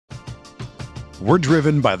We're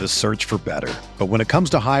driven by the search for better. But when it comes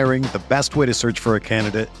to hiring, the best way to search for a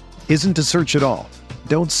candidate isn't to search at all.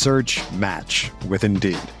 Don't search, match with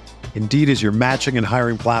Indeed. Indeed is your matching and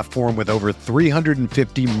hiring platform with over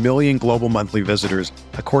 350 million global monthly visitors,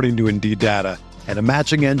 according to Indeed data, and a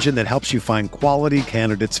matching engine that helps you find quality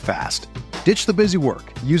candidates fast. Ditch the busy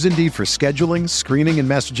work. Use Indeed for scheduling, screening, and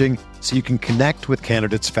messaging so you can connect with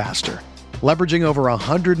candidates faster. Leveraging over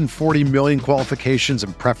 140 million qualifications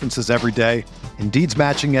and preferences every day, Indeed's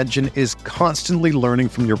matching engine is constantly learning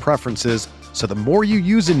from your preferences, so the more you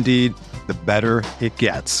use Indeed, the better it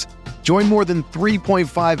gets. Join more than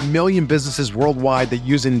 3.5 million businesses worldwide that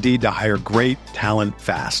use Indeed to hire great talent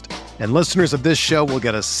fast. And listeners of this show will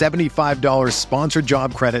get a $75 sponsored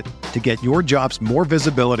job credit to get your jobs more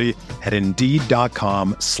visibility at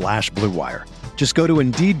Indeed.com/Blue Wire. Just go to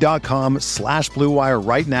Indeed.com/Blue Wire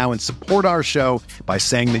right now and support our show by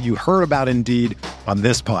saying that you heard about Indeed on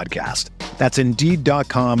this podcast. That's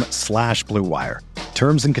Indeed.com/Blue Wire.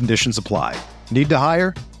 Terms and conditions apply. Need to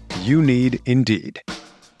hire? You need Indeed.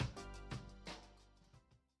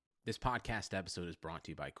 This podcast episode is brought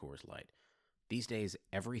to you by Coors Light. These days,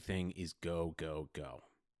 everything is go, go, go.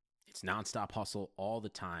 It's nonstop hustle all the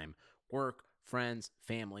time. Work, friends,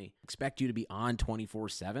 family, expect you to be on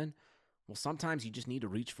 24/7. Well, sometimes you just need to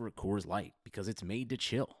reach for a Coors Light because it's made to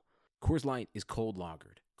chill. Coors Light is cold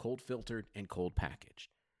lagered, cold filtered, and cold packaged.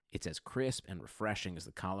 It's as crisp and refreshing as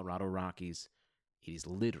the Colorado Rockies. It is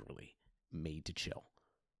literally made to chill.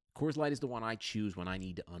 Coors Light is the one I choose when I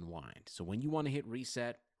need to unwind. So when you want to hit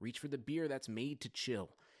reset, reach for the beer that's made to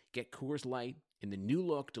chill. Get Coors Light in the new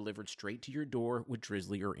look delivered straight to your door with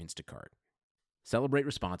Drizzly or Instacart. Celebrate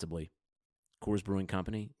responsibly. Coors Brewing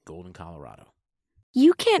Company, Golden, Colorado.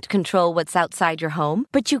 You can't control what's outside your home,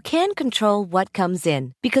 but you can control what comes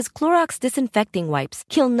in. Because Clorox disinfecting wipes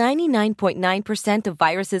kill 99.9% of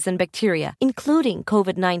viruses and bacteria, including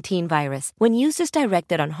COVID-19 virus, when used as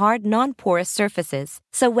directed on hard, non-porous surfaces.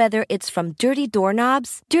 So whether it's from dirty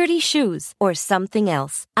doorknobs, dirty shoes, or something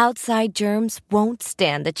else, outside germs won't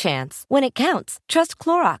stand a chance. When it counts, trust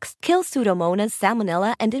Clorox. Kill Pseudomonas,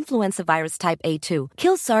 Salmonella, and influenza virus type A2.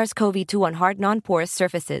 Kill SARS-CoV-2 on hard, non-porous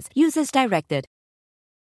surfaces. Use as directed.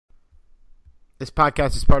 This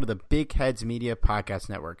podcast is part of the Big Heads Media Podcast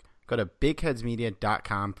Network. Go to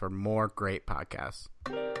bigheadsmedia.com for more great podcasts.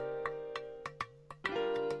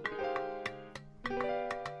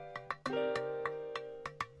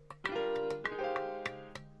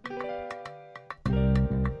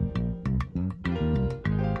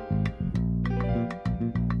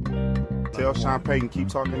 Tell Sean Payton, keep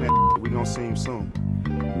talking that we gonna see him soon.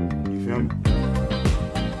 You feel me?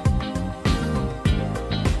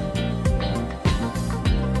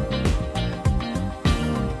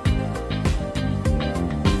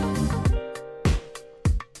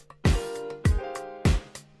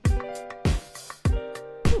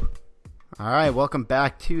 All right, welcome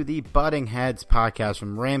back to the Butting Heads podcast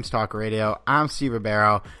from Rams Talk Radio. I'm Steve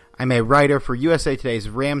Ribeiro. I'm a writer for USA Today's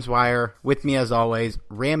Rams Wire. With me, as always,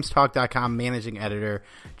 RamsTalk.com managing editor,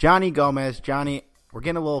 Johnny Gomez. Johnny, we're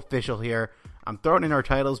getting a little official here. I'm throwing in our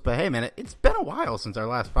titles, but hey, man, it's been a while since our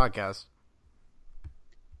last podcast.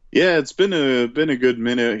 Yeah, it's been a good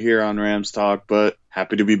minute here on Rams Talk, but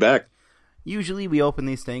happy to be back. Usually we open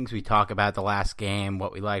these things, we talk about the last game,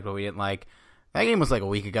 what we liked, what we didn't like. That game was like a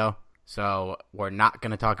week ago. So we're not going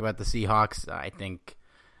to talk about the Seahawks. I think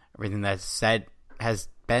everything that's said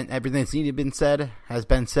everything that's needed to been said has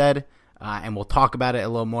been said, and we'll talk about it a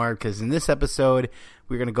little more because in this episode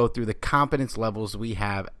we're going to go through the confidence levels we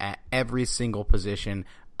have at every single position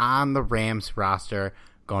on the Rams roster,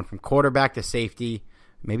 going from quarterback to safety,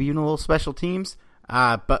 maybe even a little special teams.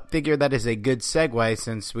 But figure that is a good segue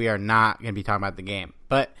since we are not going to be talking about the game.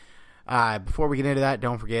 But before we get into that,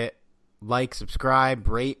 don't forget. Like, subscribe,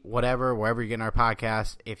 rate, whatever, wherever you're getting our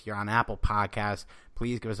podcast. If you're on Apple Podcasts,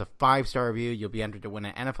 please give us a 5-star review. You'll be entered to win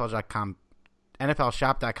an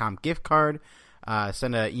NFLshop.com gift card.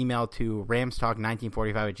 Send an email to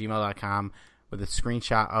ramstalk1945@gmail.com with a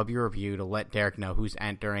screenshot of your review to let Derek know who's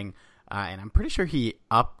entering. And I'm pretty sure he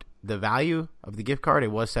upped the value of the gift card.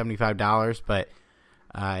 It was $75, but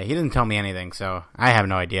he didn't tell me anything, so I have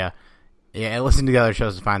no idea. Yeah, listen to the other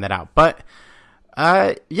shows to find that out. But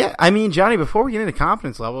yeah, I mean, Johnny, before we get into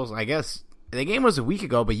confidence levels, I guess the game was a week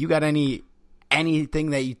ago, but you got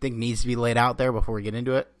anything that you think needs to be laid out there before we get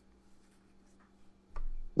into it?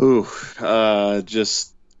 Ooh,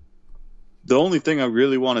 just the only thing I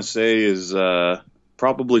really want to say is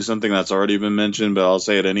probably something that's already been mentioned, but I'll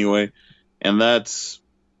say it anyway. And that's,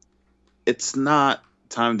 it's not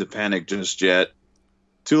time to panic just yet.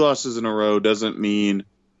 2 losses in a row doesn't mean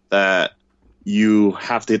that you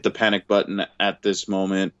have to hit the panic button at this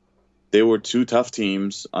moment. They were two tough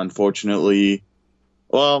teams, unfortunately.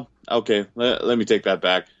 Well, okay, let me take that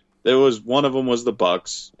back. There was one of them was the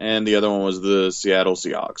Bucks, and the other one was the Seattle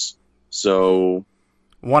Seahawks. So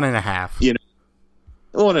 1.5.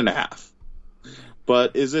 1.5.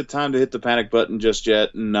 But is it time to hit the panic button just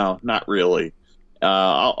yet? No, not really.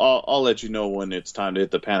 I'll let you know when it's time to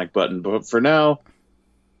hit the panic button. But for now,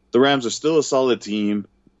 the Rams are still a solid team.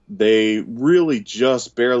 They really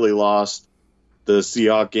just barely lost the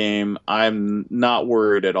Seahawks game. I'm not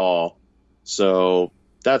worried at all. So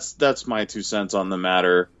that's my 2 cents on the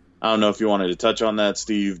matter. I don't know if you wanted to touch on that,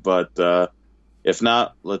 Steve, but if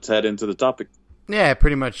not, let's head into the topic. Yeah,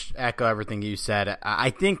 pretty much echo everything you said. I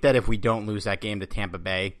think that if we don't lose that game to Tampa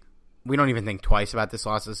Bay, we don't even think twice about this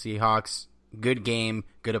loss to the Seahawks. Good game,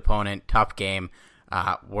 good opponent, tough game.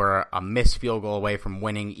 We're a missed field goal away from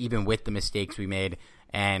winning, even with the mistakes we made.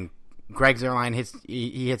 And Greg Zuerlein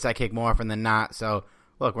hits that kick more often than not. So,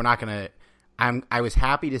 look, we're not going to... I was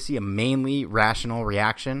happy to see a mainly rational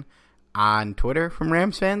reaction on Twitter from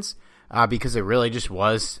Rams fans because it really just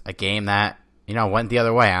was a game that, went the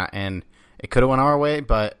other way. And it could have went our way,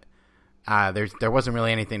 but there wasn't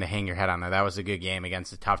really anything to hang your head on there. That was a good game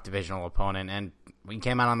against a tough divisional opponent, and we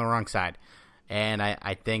came out on the wrong side. And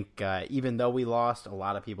I think even though we lost, a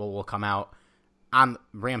lot of people will come out on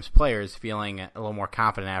Rams players feeling a little more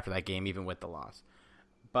confident after that game, even with the loss.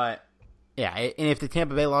 But, yeah, and if the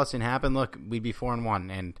Tampa Bay loss didn't happen, look, we'd be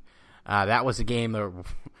 4-1. And that was a game that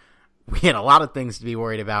we had a lot of things to be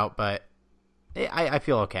worried about, but I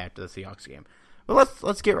feel okay after the Seahawks game. But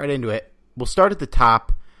let's get right into it. We'll start at the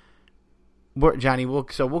top. Johnny, we'll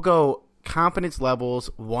go confidence levels.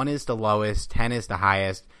 1 is the lowest, 10 is the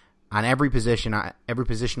highest on every position, every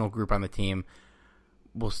positional group on the team.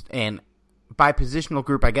 And by positional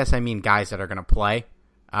group, I guess I mean guys that are going to play.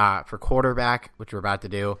 For quarterback, which we're about to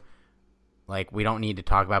do, like we don't need to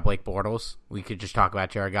talk about Blake Bortles. We could just talk about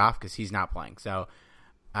Jared Goff because he's not playing. So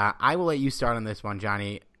I will let you start on this one,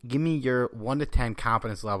 Johnny. Give me your 1 to 10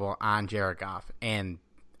 confidence level on Jared Goff and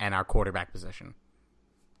our quarterback position.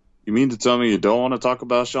 You mean to tell me you don't want to talk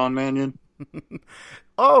about Sean Mannion?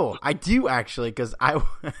 Oh, I do actually, because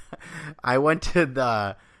I went to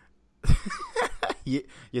the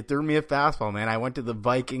you threw me a fastball, man. I went to the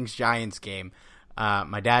Vikings-Giants game.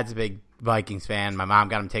 My dad's a big Vikings fan. My mom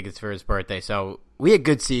got him tickets for his birthday, so we had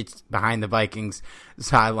good seats behind the Vikings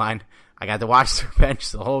sideline. I got to watch their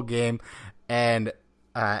bench the whole game, and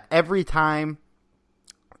every time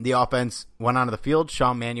the offense went onto the field,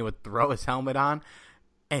 Sean Mannion would throw his helmet on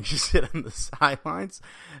and just sit on the sidelines.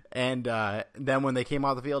 And then when they came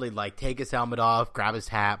off the field, he'd take his helmet off, grab his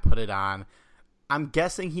hat, put it on. I'm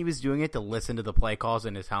guessing he was doing it to listen to the play calls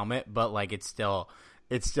in his helmet, but it still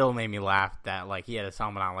made me laugh that he had his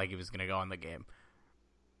helmet on like he was going to go in the game.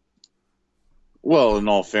 Well, in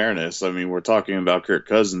all fairness, I mean, we're talking about Kirk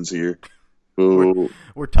Cousins here. Who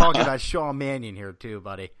we're talking about Sean Mannion here too,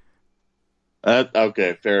 buddy.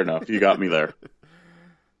 Okay, fair enough. You got me there.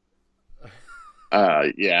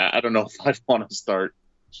 Yeah, I don't know if I'd want to start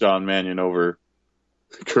Sean Mannion over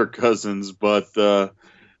Kirk Cousins, but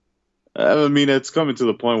I mean, it's coming to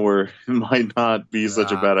the point where it might not be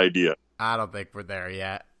such a bad idea. I don't think we're there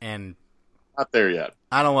yet, and not there yet.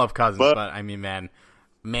 I don't love Cousins, but I mean, man,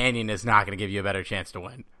 Mannion is not going to give you a better chance to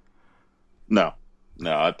win. No,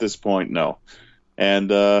 at this point, no. And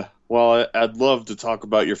well, I'd love to talk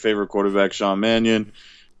about your favorite quarterback, Sean Mannion.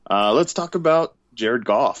 Let's talk about Jared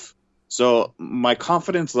Goff. So my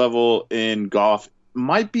confidence level in Goff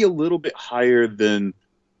might be a little bit higher than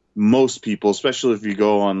most people, especially if you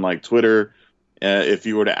go on Twitter. If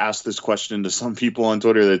you were to ask this question to some people on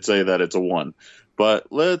Twitter, they'd say that it's a 1. But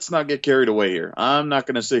let's not get carried away here. I'm not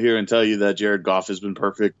going to sit here and tell you that Jared Goff has been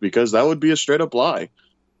perfect because that would be a straight up lie.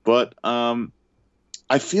 But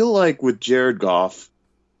I feel like with Jared Goff,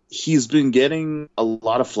 he's been getting a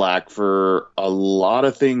lot of flack for a lot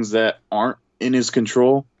of things that aren't in his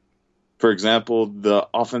control. For example, the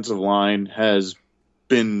offensive line has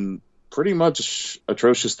been pretty much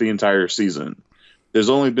atrocious the entire season. There's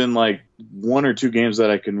only been 1 or 2 games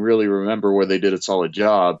that I can really remember where they did a solid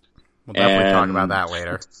job. We'll definitely talk about that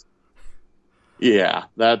later. Yeah,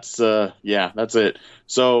 that's it.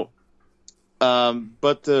 So,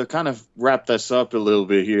 but to kind of wrap this up a little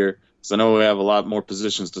bit here, because I know we have a lot more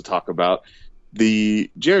positions to talk about.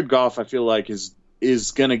 The Jared Goff, I feel like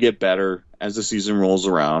is going to get better as the season rolls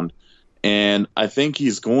around. And I think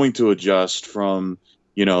he's going to adjust from,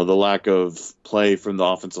 the lack of play from the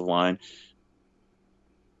offensive line.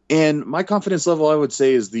 And my confidence level, I would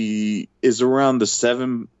say, is around the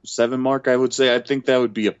 7 mark, I would say. I think that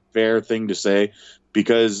would be a fair thing to say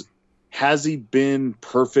because Has he been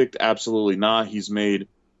perfect? Absolutely not. He's made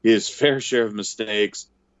his fair share of mistakes,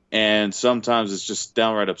 and sometimes it's just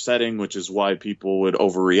downright upsetting, which is why people would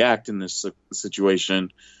overreact in this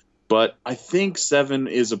situation. But I think 7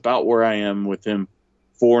 is about where I am with him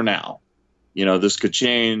for now. This could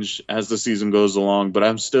change as the season goes along, but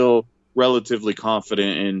I'm still relatively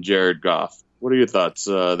confident in Jared Goff. What are your thoughts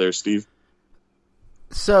there, Steve?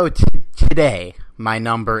 So today, my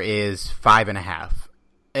number is 5.5.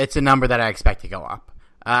 It's a number that I expect to go up.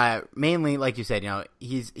 Mainly, like you said,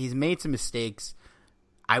 he's made some mistakes.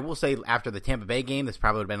 I will say after the Tampa Bay game, this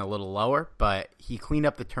probably would have been a little lower, but he cleaned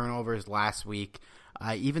up the turnovers last week,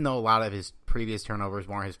 even though a lot of his previous turnovers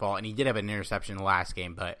weren't his fault. And he did have an interception in the last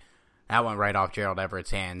game, but that went right off Gerald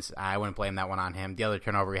Everett's hands. I wouldn't blame that one on him. The other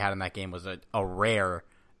turnover he had in that game was a rare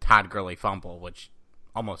Todd Gurley fumble, which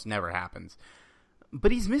almost never happens.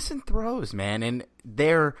 But he's missing throws, man, and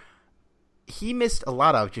he missed a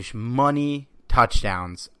lot of just money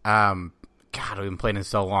touchdowns. God, we've been playing this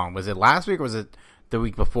so long. Was it last week or was it the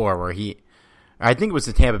week before where I think it was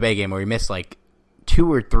the Tampa Bay game where he missed like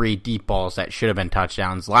 2 or 3 deep balls that should have been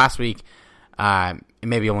touchdowns. Last week,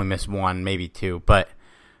 maybe only missed 1, maybe 2, but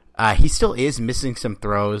he still is missing some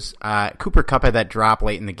throws. Cooper Kupp had that drop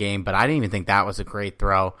late in the game, but I didn't even think that was a great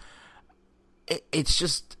throw. It's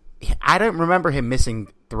just, I don't remember him missing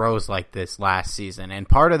throws like this last season, and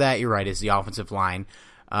part of that, you're right, is the offensive line,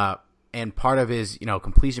 and part of his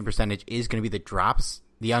completion percentage is going to be the drops,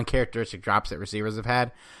 the uncharacteristic drops that receivers have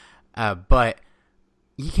had, but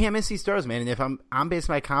you can't miss these throws, man. And if I'm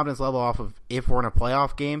basing my confidence level off of if we're in a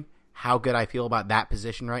playoff game, how good I feel about that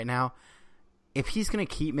position right now. If he's going to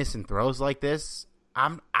keep missing throws like this,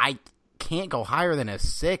 I can't go higher than a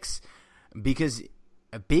 6 because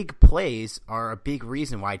big plays are a big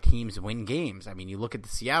reason why teams win games. I mean, you look at the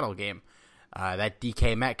Seattle game, that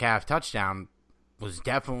DK Metcalf touchdown was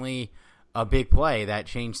definitely a big play that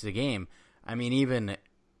changed the game. I mean, even,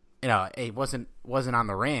 it wasn't on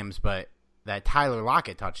the Rams, but that Tyler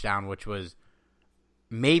Lockett touchdown, which was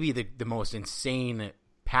maybe the most insane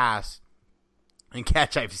pass and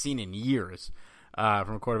catch I've seen in years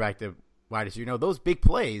from a quarterback to wide receiver. Those big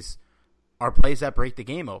plays are plays that break the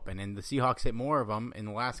game open, and the Seahawks hit more of them in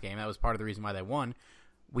the last game. That was part of the reason why they won.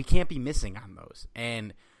 We can't be missing on those,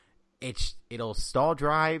 and it'll stall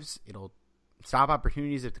drives. It'll stop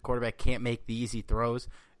opportunities if the quarterback can't make the easy throws.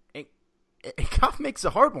 Goff makes the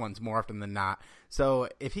hard ones more often than not. So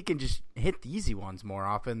if he can just hit the easy ones more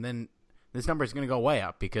often, then this number is going to go way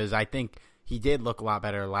up because I think he did look a lot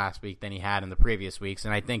better last week than he had in the previous weeks,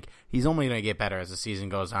 and I think he's only going to get better as the season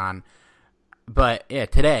goes on. But, yeah,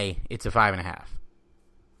 today it's a 5.5.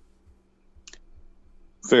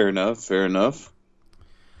 Fair enough.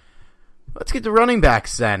 Let's get to running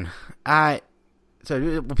backs then.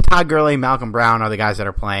 So Todd Gurley, Malcolm Brown are the guys that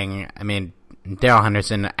are playing. I mean, Darrell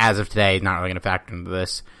Henderson, as of today, is not really going to factor into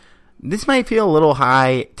this. This might feel a little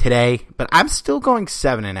high today, but I'm still going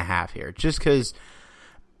 7.5 here, just because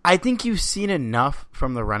I think you've seen enough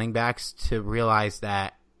from the running backs to realize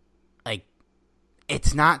that,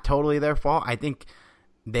 it's not totally their fault. I think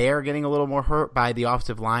they are getting a little more hurt by the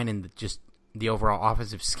offensive line and just the overall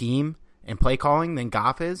offensive scheme and play calling than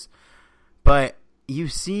Goff is. But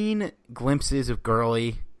you've seen glimpses of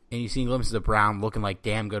Gurley and you've seen glimpses of Brown looking like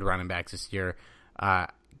damn good running backs this year.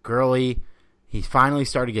 Gurley, he finally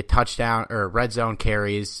started to get touchdown or red zone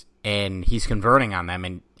carries, and he's converting on them,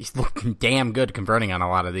 and he's looking damn good converting on a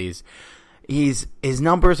lot of these. His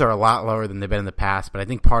numbers are a lot lower than they've been in the past, but I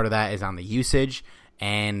think part of that is on the usage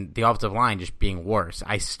and the offensive line just being worse.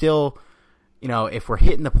 I still, if we're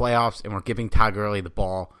hitting the playoffs and we're giving Todd Gurley the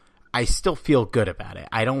ball, I still feel good about it.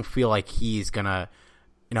 I don't feel like he's going to,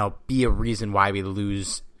 be a reason why we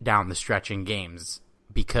lose down the stretch in games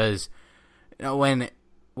because, when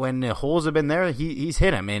the holes have been there, he's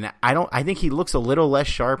hit him. And I think he looks a little less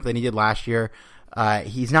sharp than he did last year.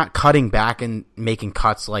 He's not cutting back and making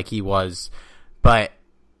cuts like he was, but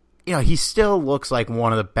he still looks like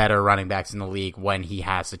one of the better running backs in the league when he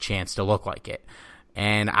has a chance to look like it.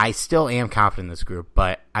 And I still am confident in this group,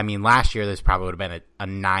 but I mean, last year this probably would have been a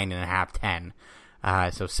 9.5, 10.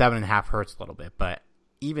 So 7.5 hurts a little bit, but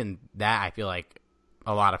even that, I feel like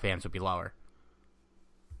a lot of fans would be lower.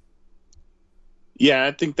 Yeah,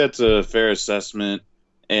 I think that's a fair assessment.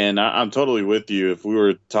 And I'm totally with you. If we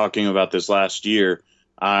were talking about this last year,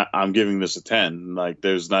 I'm giving this a 10.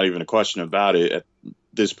 There's not even a question about it. At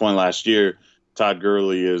this point last year, Todd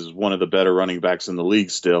Gurley is one of the better running backs in the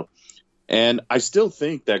league still. And I still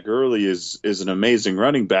think that Gurley is an amazing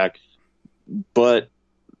running back. But,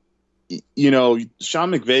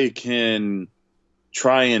 Sean McVay can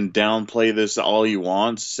try and downplay this all he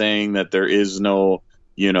wants, saying that there is no,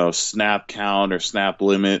 snap count or snap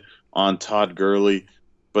limit on Todd Gurley.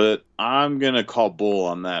 But I'm going to call bull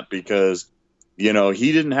on that because, he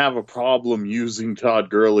didn't have a problem using Todd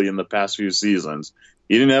Gurley in the past few seasons.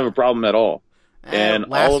 He didn't have a problem at all. And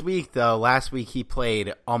last week he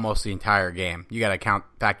played almost the entire game. You got to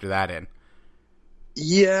factor that in.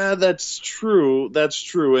 Yeah, that's true. That's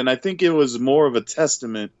true. And I think it was more of a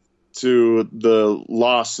testament to the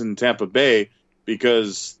loss in Tampa Bay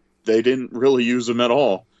because they didn't really use him at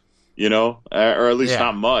all, or at least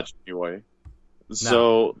not much anyway. No.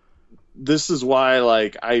 So this is why,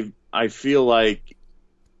 I feel like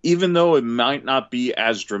even though it might not be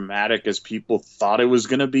as dramatic as people thought it was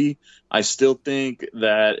going to be, I still think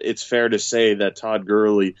that it's fair to say that Todd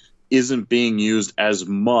Gurley isn't being used as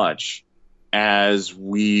much as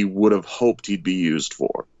we would have hoped he'd be used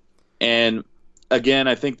for. And again,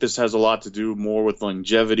 I think this has a lot to do more with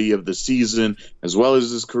longevity of the season as well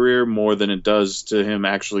as his career more than it does to him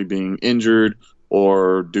actually being injured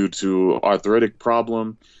or due to arthritic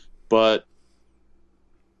problem. But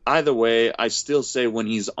either way, I still say when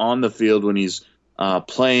he's on the field, when he's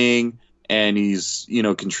playing and he's,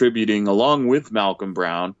 contributing along with Malcolm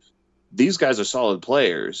Brown, these guys are solid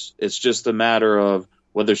players. It's just a matter of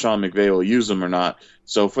whether Sean McVay will use them or not.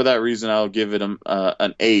 So for that reason, I'll give it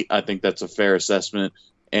an 8. I think that's a fair assessment.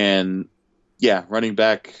 And yeah, running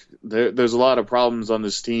back, there's a lot of problems on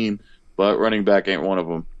this team, but running back ain't one of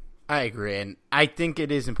them. I agree. And I think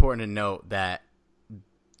it is important to note that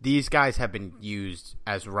these guys have been used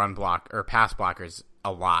as run block or pass blockers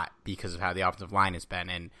a lot because of how the offensive line has been.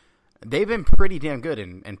 And they've been pretty damn good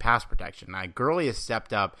in pass protection. Gurley has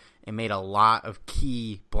stepped up and made a lot of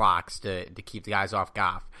key blocks to keep the guys off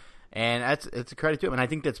Goff. And it's a credit to him. And I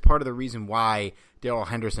think that's part of the reason why Darrell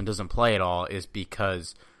Henderson doesn't play at all is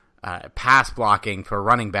because pass blocking for a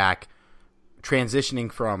running back,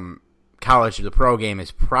 transitioning from college to the pro game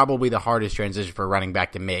is probably the hardest transition for a running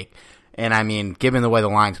back to make. And I mean, given the way the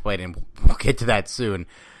Lions played, and we'll get to that soon,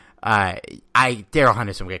 Darrell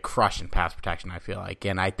Henderson will get crushed in pass protection, I feel like.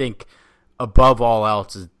 And I think above all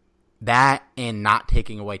else is that and not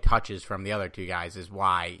taking away touches from the other two guys is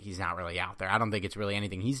why he's not really out there. I don't think it's really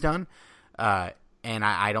anything he's done. And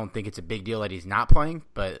I don't think it's a big deal that he's not playing,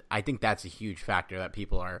 but I think that's a huge factor that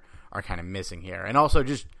people are kind of missing here. And also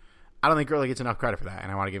just, I don't think Gurley gets enough credit for that,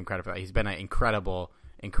 and I want to give him credit for that. He's been an incredible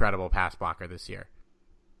pass blocker this year.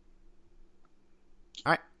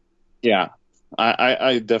 All right. Yeah,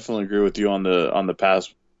 I definitely agree with you on the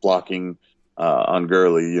pass blocking on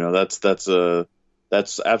Gurley.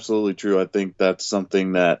 That's absolutely true. I think that's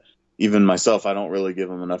something that even myself, I don't really give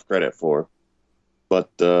him enough credit for. But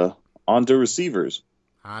on to receivers.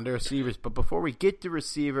 But before we get to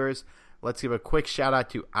receivers, let's give a quick shout out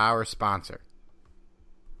to our sponsor.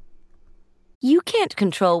 You can't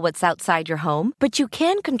control what's outside your home, but you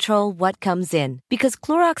can control what comes in. Because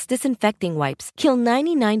Clorox disinfecting wipes kill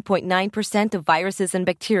 99.9% of viruses and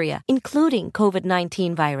bacteria, including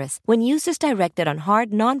COVID-19 virus, when used as directed on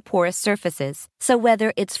hard, non-porous surfaces. So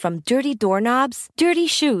whether it's from dirty doorknobs, dirty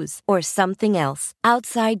shoes, or something else,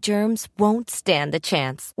 outside germs won't stand a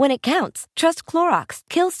chance. When it counts, trust Clorox.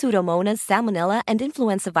 Kill Pseudomonas, Salmonella, and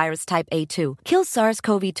influenza virus type A2. Kill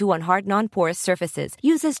SARS-CoV-2 on hard, non-porous surfaces.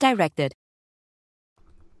 Use as directed.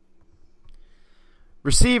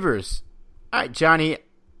 Receivers. All right, Johnny.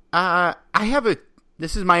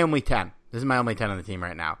 This is my only 10. This is my only 10 on the team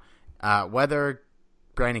right now. Whether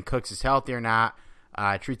Brandon Cooks is healthy or not,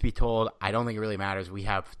 truth be told, I don't think it really matters. We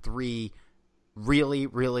have 3 really,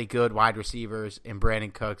 really good wide receivers in Brandon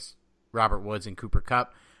Cooks, Robert Woods, and Cooper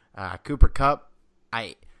Kupp. Cooper Kupp,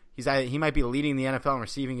 he might be leading the NFL in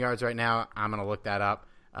receiving yards right now. I'm going to look that up.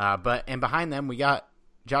 And behind them, we got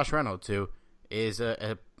Josh Reynolds, who is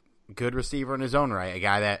a good receiver in his own right, a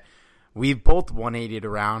guy that we've both 180'd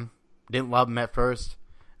around. Didn't love him at first,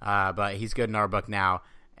 but he's good in our book now.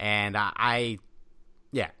 And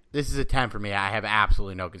this is a 10 for me. I have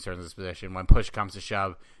absolutely no concerns in this position. When push comes to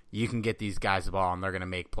shove, you can get these guys the ball, and they're going to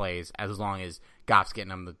make plays as long as Goff's getting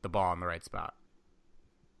them the ball in the right spot.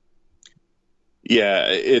 Yeah,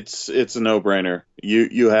 it's a no-brainer.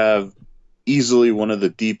 You have easily one of the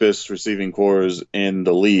deepest receiving cores in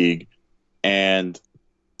the league, and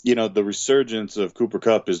the resurgence of Cooper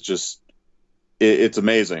Kupp is just, it's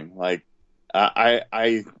amazing. Like,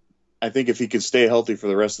 I think if he could stay healthy for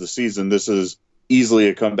the rest of the season, this is easily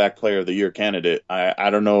a comeback player of the year candidate. I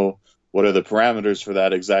don't know what are the parameters for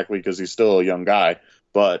that exactly because he's still a young guy,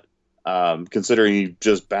 but considering he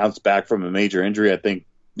just bounced back from a major injury, I think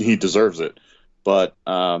he deserves it. But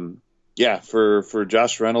for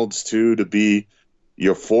Josh Reynolds too to be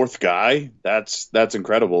your 4th guy, that's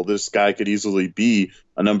incredible. This guy could easily be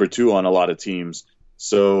a number 2 on a lot of teams.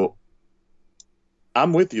 So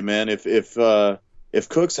I'm with you, man. If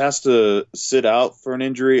Cooks has to sit out for an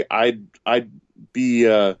injury, I'd be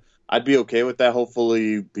okay with that.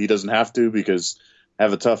 Hopefully he doesn't have to, because I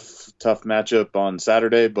have a tough matchup on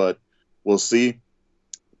Saturday, but we'll see.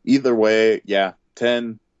 Either way, yeah,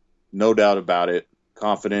 10, no doubt about it.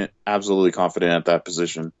 Confident, absolutely confident at that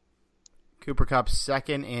position. Cooper Kupp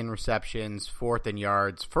second in receptions, fourth in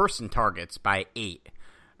yards, first in targets by 8,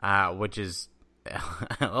 which is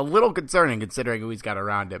a little concerning considering who he's got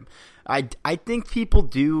around him. I think people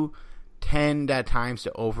do tend at times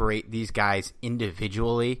to overrate these guys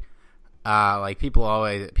individually. Like people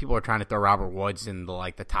are trying to throw Robert Woods in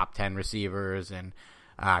the top 10 receivers, and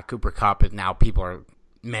Cooper Kupp is now people are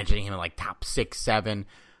mentioning him in top 6, 7.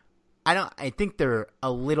 I think they're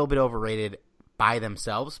a little bit overrated by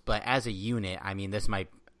themselves, but as a unit, I mean,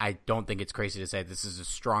 I don't think it's crazy to say this is the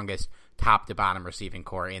strongest top to bottom receiving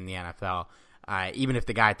core in the NFL. Even if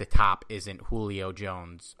the guy at the top isn't Julio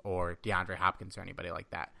Jones or DeAndre Hopkins or anybody like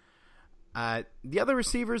that. The other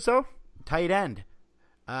receivers, though, tight end.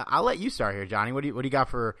 I'll let you start here, Johnny. What do you got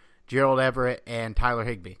for Gerald Everett and Tyler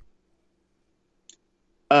Higbee?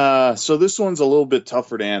 So this one's a little bit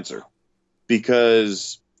tougher to answer,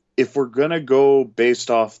 because if we're going to go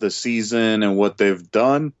based off the season and what they've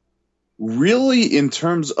done, really in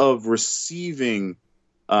terms of receiving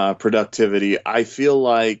productivity, I feel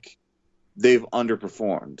like they've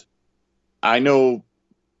underperformed. I know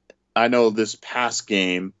this past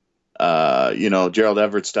game, Gerald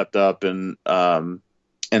Everett stepped up in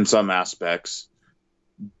some aspects,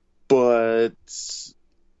 but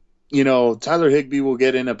Tyler Higbee will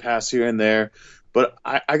get in a pass here and there. But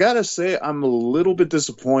I gotta say, I'm a little bit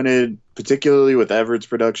disappointed, particularly with Everett's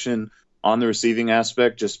production on the receiving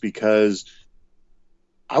aspect, just because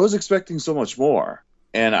I was expecting so much more.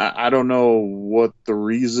 And I don't know what the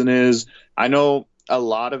reason is. I know a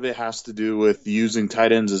lot of it has to do with using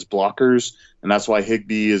tight ends as blockers, and that's why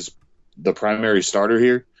Higbee is the primary starter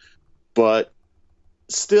here. But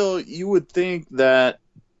still, you would think that,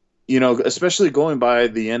 especially going by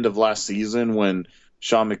the end of last season when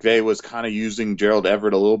Sean McVay was kind of using Gerald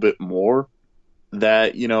Everett a little bit more,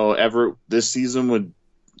 that, Everett this season would,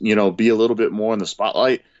 be a little bit more in the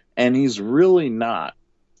spotlight, and he's really not.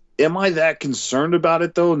 Am I that concerned about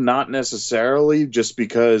it, though? Not necessarily, just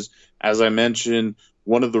because, as I mentioned,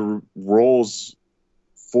 one of the roles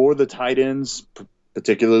for the tight ends,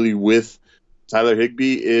 particularly with Tyler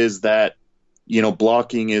Higbee, is that,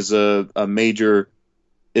 blocking is a major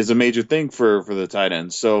thing for the tight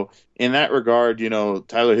ends. So in that regard,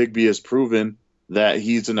 Tyler Higbee has proven that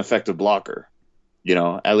he's an effective blocker,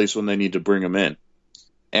 at least when they need to bring him in.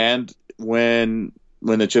 And when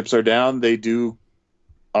the chips are down, they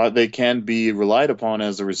can be relied upon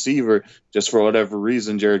as a receiver, just for whatever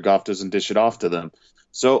reason Jared Goff doesn't dish it off to them.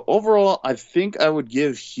 So overall, I think I would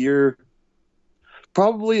give here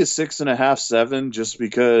probably a 6.5, 7, just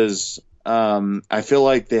because I feel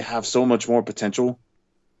like they have so much more potential.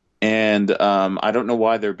 And I don't know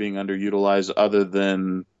why they're being underutilized other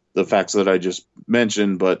than the facts that I just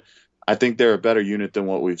mentioned, but I think they're a better unit than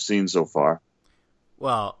what we've seen so far.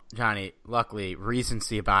 Well, Johnny, luckily,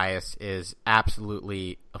 recency bias is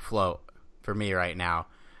absolutely afloat for me right now.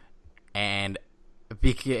 And,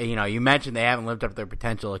 you mentioned they haven't lived up to their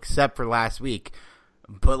potential except for last week.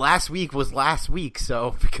 But last week was last week,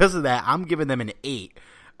 so because of that, I'm giving them an 8,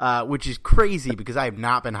 which is crazy because I have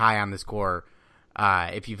not been high on this core,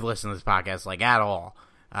 if you've listened to this podcast, at all,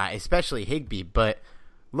 especially Higbee. But,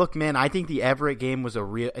 look, man, I think the Everett game is a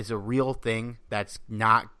real thing that's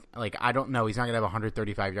not – I don't know. He's not going to have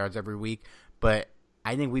 135 yards every week, but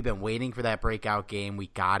I think we've been waiting for that breakout game. We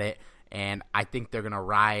got it, and I think they're going to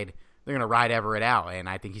ride Everett out, and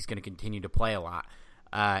I think he's going to continue to play a lot.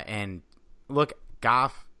 And look,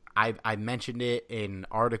 Goff, I mentioned it in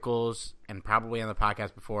articles and probably on the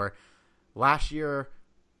podcast before. Last year,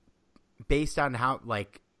 based on how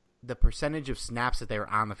the percentage of snaps that they were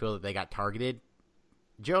on the field that they got targeted,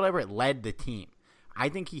 Gerald Everett led the team. I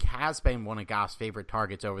think he has been one of Goff's favorite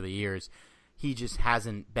targets over the years. He just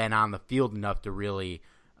hasn't been on the field enough to really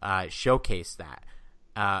showcase that.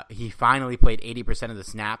 He finally played 80% of the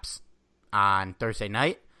snaps on Thursday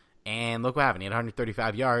night, and look what happened. He had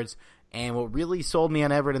 135 yards, and what really sold me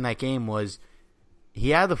on Everett in that game was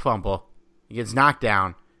he had the fumble. He gets knocked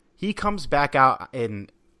down. He comes back out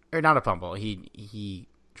or not a fumble. He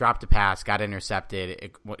dropped a pass, got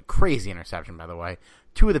intercepted. Crazy interception, by the way.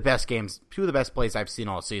 Two of the best plays I've seen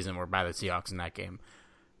all season were by the Seahawks in that game.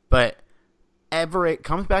 But Everett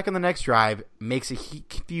comes back on the next drive, makes a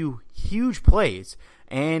few huge plays,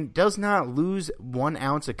 and does not lose 1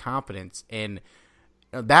 ounce of confidence. And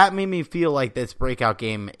that made me feel like this breakout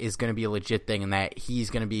game is going to be a legit thing and that he's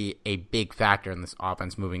going to be a big factor in this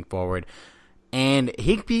offense moving forward. And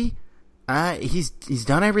Higbee, he's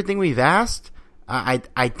done everything we've asked.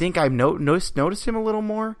 I think I've noticed him a little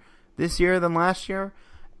more this year than last year.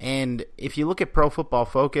 And if you look at Pro Football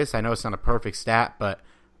Focus, I know it's not a perfect stat, but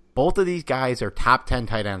both of these guys are top 10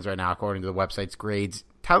 tight ends right now according to the website's grades.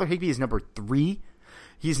 Tyler Higbee is number 3.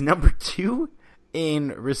 He's number 2 in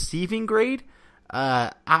receiving grade.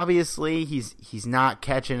 Obviously, he's not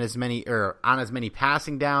catching as many or on as many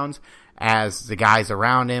passing downs as the guys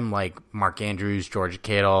around him, like Mark Andrews, George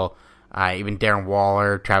Kittle, even Darren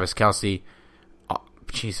Waller, Travis Kelce. Oh,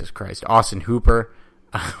 Jesus Christ, Austin Hooper,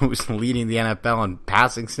 who's leading the NFL in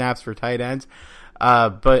passing snaps for tight ends.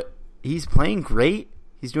 But he's playing great.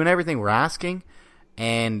 He's doing everything we're asking.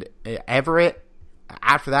 And Everett,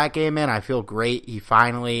 after that game, man, I feel great. He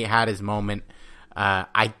finally had his moment.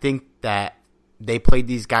 I think that they played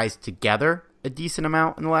these guys together a decent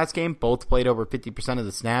amount in the last game. Both played over 50% of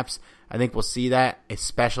the snaps. I think we'll see that,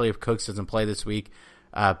 especially if Cooks doesn't play this week.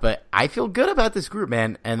 But I feel good about this group,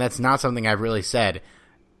 man, and that's not something I've really said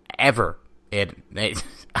ever.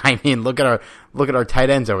 I mean, look at our tight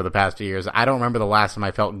ends over the past few years. I don't remember the last time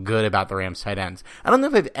I felt good about the Rams tight ends. I don't know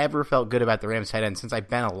if I've ever felt good about the Rams tight ends since I've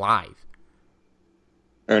been alive.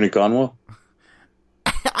 Ernie Conwell?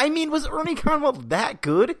 I mean, was Ernie Conwell that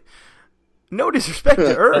good? No disrespect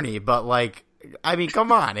to Ernie, but I mean,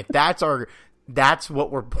 come on. If that's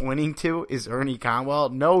what we're pointing to is Ernie Conwell,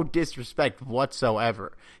 no disrespect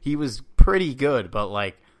whatsoever. He was pretty good,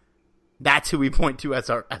 but that's who we point to as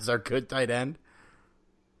our good tight end.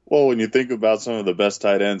 Well, when you think about some of the best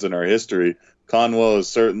tight ends in our history, Conwell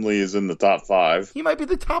certainly is in the top 5. He might be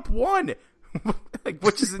the top 1,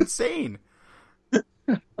 which is insane.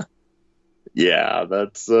 Yeah,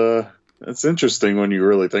 that's interesting when you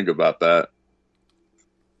really think about that.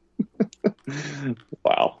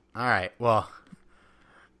 Wow. All right. Well,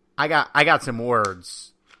 I got some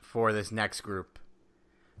words for this next group.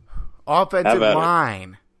 Offensive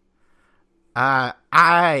line. I'm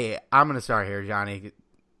gonna start here, Johnny.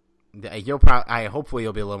 Hopefully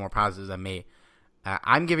you'll be a little more positive than me.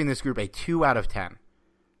 I'm giving this group a 2 out of 10.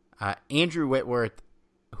 Andrew Whitworth,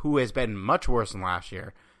 who has been much worse than last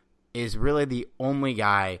year, is really the only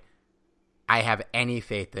guy I have any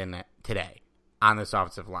faith in today on this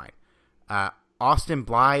offensive line. Austin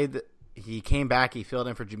Blythe, he came back. He filled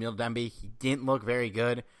in for Jamil Demby. He didn't look very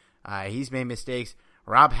good. He's made mistakes.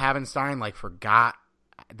 Rob Havenstein forgot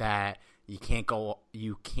that you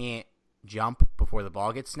can't jump before the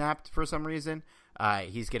ball gets snapped for some reason.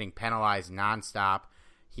 He's getting penalized nonstop.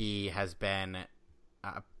 He has been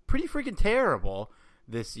pretty freaking terrible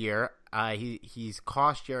this year. He's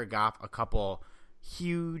cost Jared Goff a couple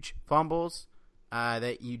huge fumbles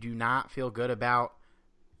that you do not feel good about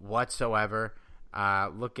whatsoever.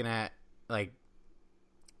 Looking at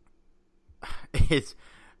his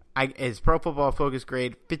Pro Football Focus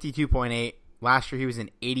grade 52.8. Last year he was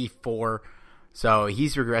an 84, so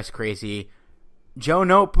he's regressed crazy. Joe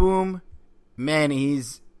Noteboom, man, he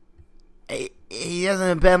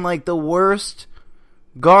hasn't been the worst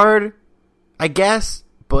guard, I guess,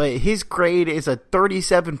 but his grade is a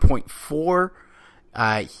 37.4.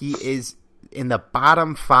 He is in the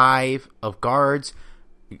bottom 5 of guards.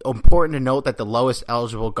 Important to note that the lowest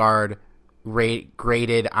eligible guard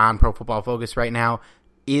graded on Pro Football Focus right now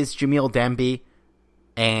is Jamil Demby,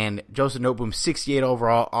 and Joseph Noteboom 68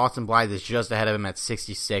 overall. Austin Blythe is just ahead of him at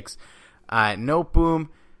 66. Noteboom,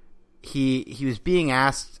 he was being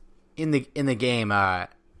asked in the game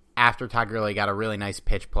after Todd Gurley got a really nice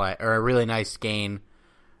pitch play or a really nice gain.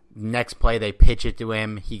 Next play they pitch it to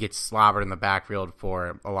him. He gets slobbered in the backfield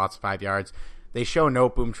for a loss of 5 yards. They show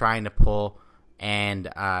Noteboom trying to pull,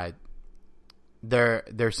 and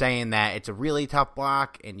they're saying that it's a really tough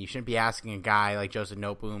block, and you shouldn't be asking a guy like Joseph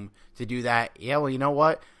Noteboom to do that. Yeah, well, you know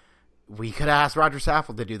what? We could have asked Roger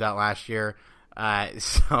Saffold to do that last year,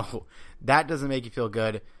 so that doesn't make you feel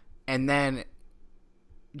good. And then,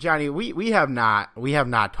 Johnny, we have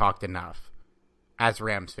not talked enough as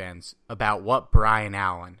Rams fans about what Brian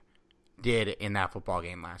Allen did in that football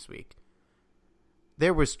game last week.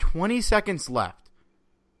 There was 20 seconds left.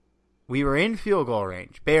 We were in field goal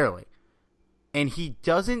range, barely. And he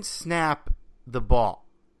doesn't snap the ball.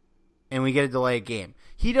 And we get a delayed game.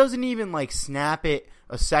 He doesn't even snap it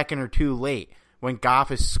a second or two late when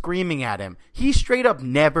Goff is screaming at him. He straight up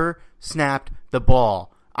never snapped the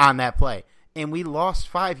ball on that play. And we lost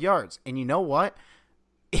 5 yards. And you know what?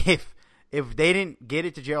 If they didn't get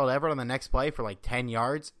it to Gerald Everett on the next play for 10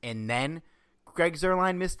 yards and then Greg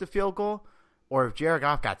Zuerlein missed the field goal, or if Jared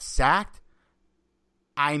Goff got sacked,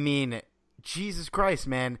 I mean, Jesus Christ,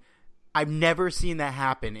 man. I've never seen that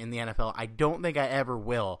happen in the NFL. I don't think I ever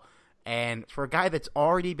will. And for a guy that's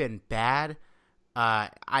already been bad,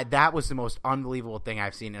 that was the most unbelievable thing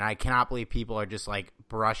I've seen, and I cannot believe people are just like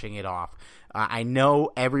brushing it off. I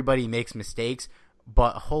know everybody makes mistakes,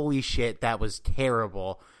 but holy shit, that was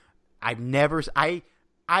terrible. I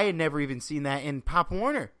had never even seen that in Pop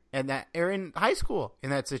Warner or in high school in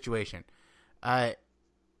that situation.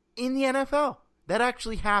 In the NFL, that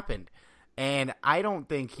actually happened, and I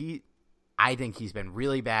think he's been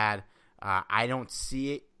really bad. I don't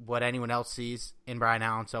see what anyone else sees in Brian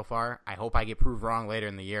Allen so far. I hope I get proved wrong later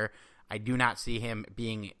in the year. I do not see him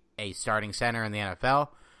being a starting center in the NFL.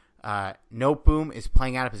 Noteboom is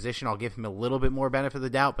playing out of position. I'll give him a little bit more benefit of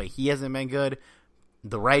the doubt, but he hasn't been good.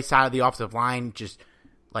 The right side of the offensive line just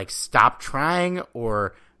like stopped trying,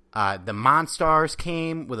 or the Monstars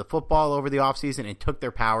came with a football over the offseason and took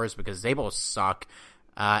their powers because they both suck.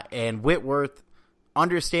 And Whitworth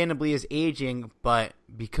understandably is aging, but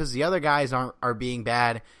because the other guys are being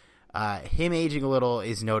bad, him aging a little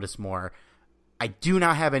is noticed more. I do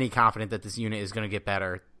not have any confidence that this unit is going to get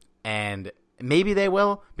better, and maybe they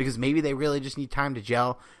will, because maybe they really just need time to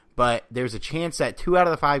gel, but there's a chance that 2 out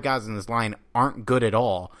of the 5 guys in this line aren't good at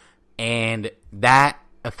all, and that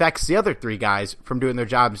affects the other 3 guys from doing their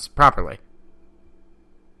jobs properly.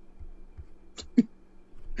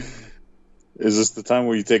 Is this the time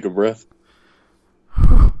where you take a breath?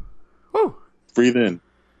 Woo. Breathe in,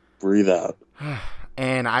 breathe out.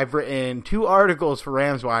 And I've written 2 articles for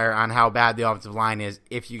Ramswire on how bad the offensive line is.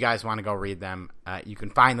 If you guys want to go read them, you can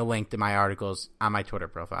find the link to my articles on my Twitter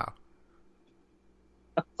profile.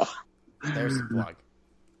 There's the plug.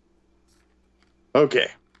 Okay.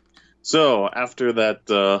 So, after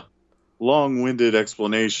that long-winded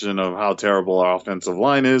explanation of how terrible our offensive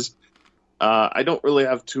line is, I don't really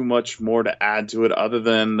have too much more to add to it other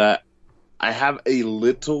than that I have a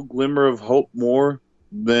little glimmer of hope more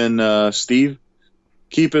than Steve.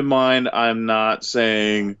 Keep in mind, I'm not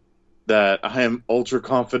saying that I am ultra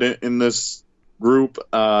confident in this group.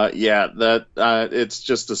 It's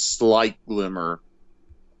just a slight glimmer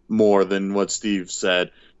more than what Steve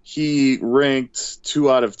said. He ranked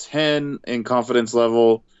 2 out of 10 in confidence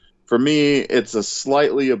level. For me, it's a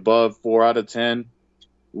slightly above 4 out of 10.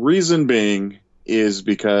 Reason being is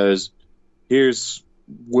because here's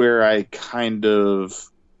where I kind of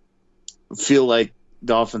feel like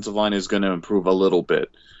the offensive line is going to improve a little bit.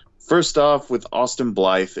 First off, with Austin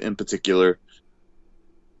Blythe in particular,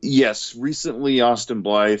 yes, recently Austin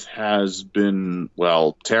Blythe has been,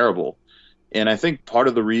 terrible. And I think part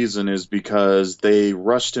of the reason is because they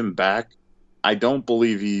rushed him back. I don't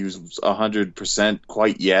believe he's 100%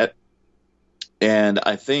 quite yet. And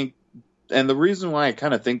the reason why I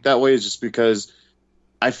kind of think that way is just because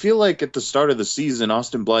I feel like at the start of the season,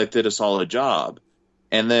 Austin Blythe did a solid job.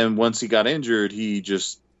 And then once he got injured, he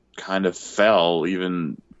just kind of fell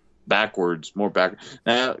even more back.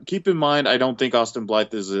 Now, keep in mind, I don't think Austin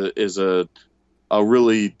Blythe is a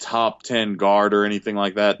really top 10 guard or anything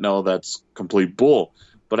like that. No, that's complete bull.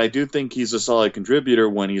 But I do think he's a solid contributor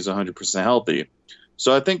when he's 100% healthy.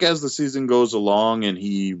 So I think as the season goes along and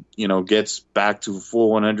he, gets back to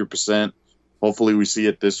full 100%, hopefully we see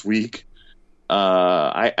it this week.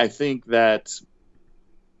 I think that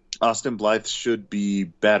Austin Blythe should be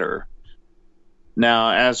better.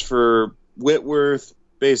 Now, as for Whitworth,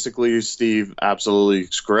 basically, Steve absolutely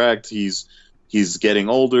is correct. He's getting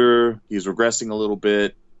older. He's regressing a little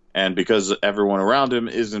bit. And because everyone around him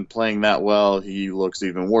isn't playing that well, he looks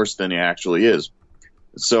even worse than he actually is.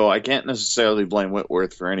 So I can't necessarily blame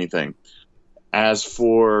Whitworth for anything. As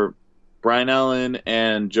for Brian Allen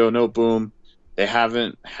and Joe Noteboom, they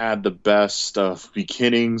haven't had the best of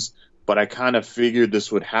beginnings, but I kind of figured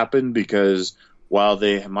this would happen because while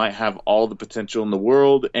they might have all the potential in the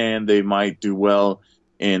world and they might do well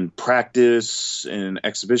in practice, in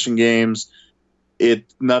exhibition games,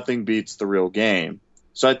 nothing beats the real game.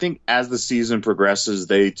 So I think as the season progresses,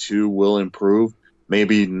 they too will improve.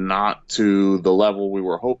 Maybe not to the level we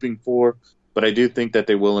were hoping for, but I do think that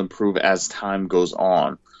they will improve as time goes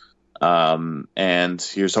on. And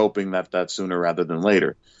here's hoping that that's sooner rather than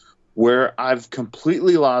later. Where I've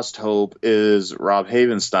completely lost hope is Rob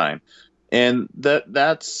Havenstein. And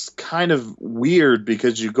that's kind of weird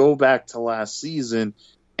because you go back to last season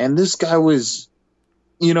and this guy was,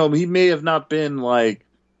 he may have not been like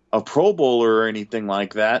a Pro Bowler or anything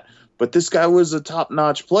like that, but this guy was a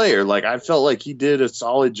top-notch player. Like, I felt like he did a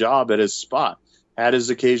solid job at his spot. Had his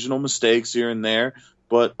occasional mistakes here and there,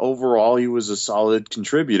 but overall he was a solid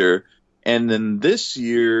contributor. And then this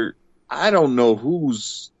year, I don't know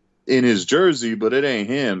who's in his jersey, but it ain't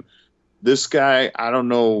him. this guy, I don't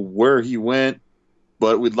know where he went,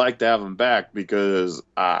 but we'd like to have him back because,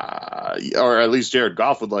 or at least Jared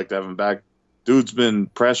Goff would like to have him back. Dude's been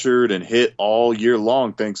pressured and hit all year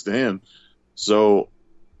long thanks to him. So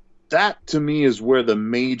that, to me, is where the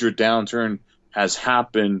major downturn has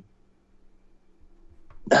happened.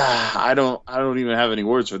 I don't even have any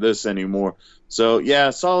words for this anymore. So,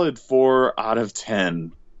 yeah, solid 4 out of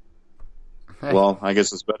 10. Hey. Well, I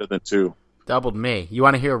guess it's better than 2. Doubled me. You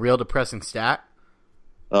want to hear a real depressing stat?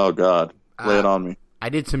 Oh, God. Lay it on me. I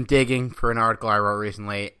did some digging for an article I wrote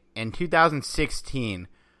recently. In 2016,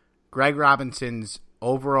 Greg Robinson's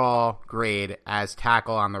overall grade as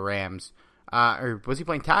tackle on the Rams, or was he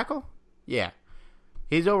playing tackle? Yeah.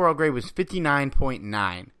 His overall grade was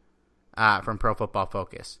 59.9 from Pro Football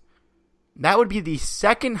Focus. That would be the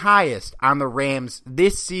second highest on the Rams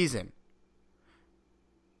this season.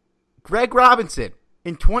 Greg Robinson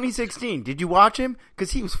in 2016. Did you watch him?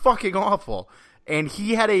 Because he was fucking awful. And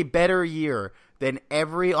he had a better year than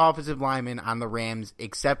every offensive lineman on the Rams,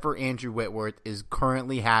 except for Andrew Whitworth, is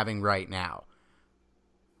currently having right now.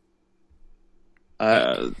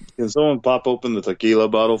 Can someone pop open the tequila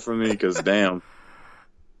bottle for me? Because damn.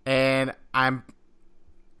 And I'm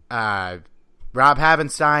Rob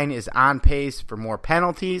Havenstein is on pace for more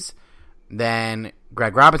penalties than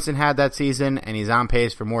Greg Robinson had that season, and he's on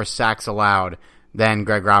pace for more sacks allowed than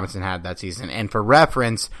Greg Robinson had that season. And for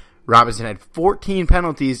reference, Robinson had 14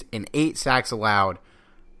 penalties and 8 sacks allowed,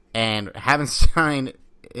 and Havenstein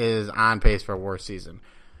is on pace for a worse season.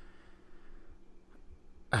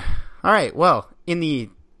 All right, well, in the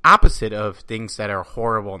opposite of things that are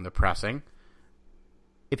horrible and depressing,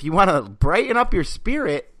 if you want to brighten up your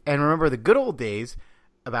spirit and remember the good old days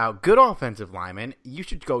about good offensive linemen, you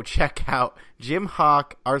should go check out Jim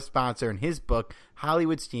Hawk, our sponsor, in his book,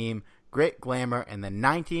 Hollywood's Team, Grit, Glamour, and the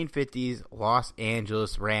 1950s Los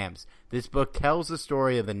Angeles Rams. This book tells the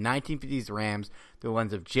story of the 1950s Rams through the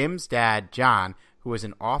lens of Jim's dad, John, who was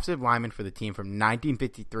an offensive lineman for the team from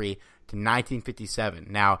 1953 to 1957.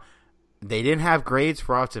 Now, they didn't have grades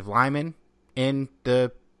for offensive linemen in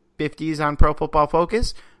the 50s on Pro Football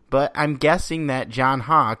Focus, but I'm guessing that John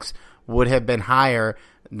Hawk's would have been higher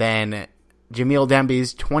than Jamil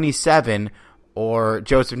Demby's 27 or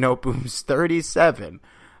Joseph Noteboom's 37.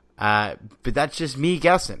 But that's just me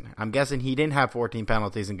guessing. I'm guessing he didn't have 14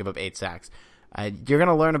 penalties and give up 8 sacks. You're going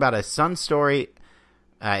to learn about a son story.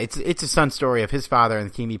 It's a son story of his father and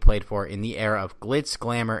the team he played for in the era of glitz,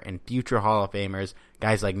 glamour, and future Hall of Famers,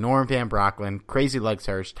 guys like Norm Van Brocklin, Crazy Legs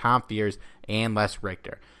Hirsch, Tom Fears, and Les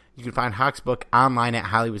Richter. You can find Hawk's book online at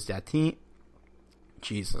Hollywoods.team.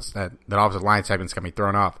 Jesus, that offensive line segment's got me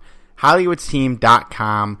thrown off.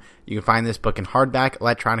 Hollywoodsteam.com. You can find this book in hardback,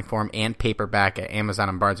 electronic form, and paperback at Amazon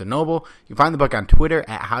and Barnes & Noble. You can find the book on Twitter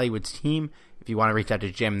at Hollywoodsteam if you want to reach out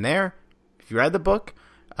to Jim there. If you read the book,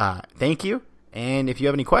 thank you. And if you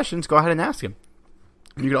have any questions, go ahead and ask him.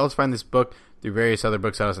 You can also find this book through various other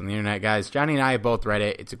booksellers on the internet, guys. Johnny and I have both read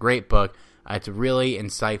it. It's a great book. It's a really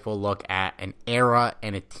insightful look at an era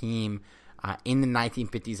and a team in the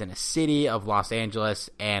 1950s in a city of Los Angeles,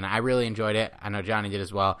 and I really enjoyed it. I know Johnny did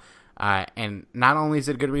as well. And not only is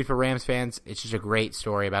it a good read for Rams fans, it's just a great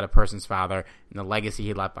story about a person's father and the legacy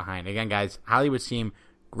he left behind. Again, guys, Hollywood's Team,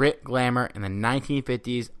 Grit, Glamour, and the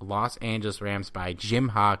 1950s Los Angeles Rams by Jim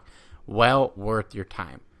Hawk. Well worth your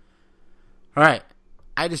time. All right,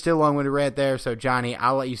 I just did a long-winded rant there, so Johnny,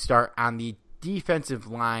 I'll let you start on the defensive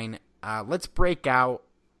line. Let's break out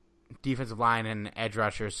defensive line and edge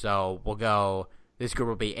rushers. So we'll go, this group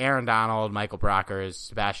will be Aaron Donald, Michael Brockers,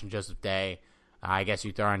 Sebastian Joseph Day. I guess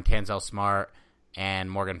you throw in Tanzel Smart and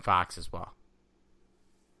Morgan Fox as well.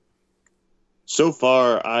 So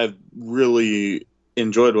far, I've really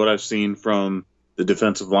enjoyed what I've seen from the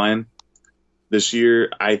defensive line this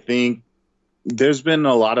year. I think there's been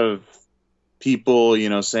a lot of people,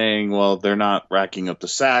 saying, well, they're not racking up the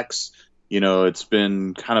sacks. It's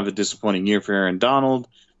been kind of a disappointing year for Aaron Donald.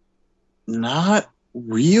 Not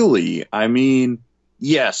really. I mean,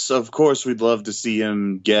 yes, of course, we'd love to see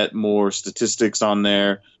him get more statistics on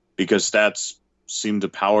there because stats seem to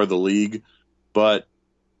power the league. But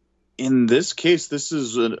in this case, this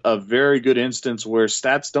is a very good instance where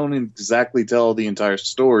stats don't exactly tell the entire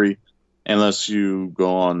story unless you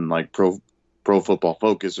go on like Pro Football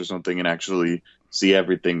Focus or something and actually see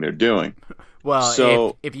everything they're doing. Well,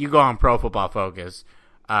 so if you go on Pro Football Focus,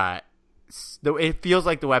 it feels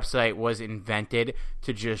like the website was invented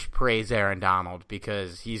to just praise Aaron Donald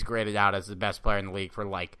because he's graded out as the best player in the league for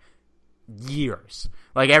like years.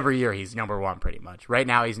 Like every year he's number one pretty much. Right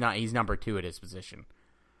now he's not. He's number 2 at his position.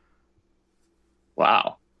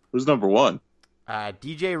 Wow. Who's number 1?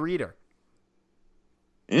 DJ Reader.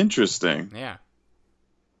 Interesting. Yeah.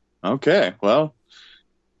 Okay, well,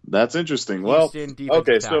 that's interesting. Well, Houston defensive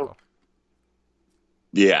okay, tackle, so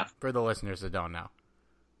yeah. for the listeners that don't know.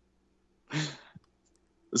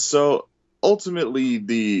 So ultimately,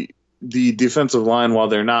 the defensive line, while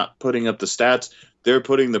they're not putting up the stats, they're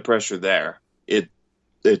putting the pressure there.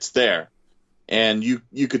 It's there, and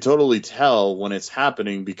you could totally tell when it's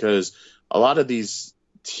happening because a lot of these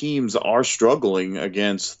teams are struggling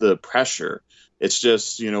against the pressure. It's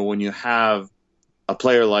just, when you have a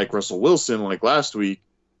player like Russell Wilson, like last week,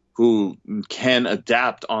 who can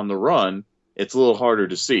adapt on the run, it's a little harder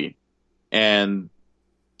to see. And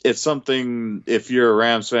it's something, if you're a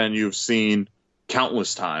Rams fan, you've seen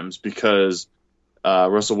countless times because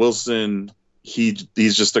Russell Wilson, he's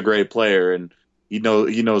just a great player, and he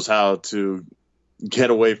knows how to get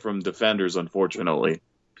away from defenders, unfortunately.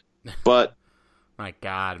 But my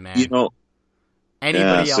God, man.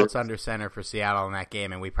 Anybody else under center for Seattle in that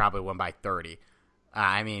game, and we probably won by 30.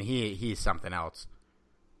 I mean, he's something else.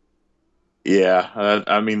 Yeah,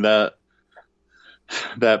 I mean that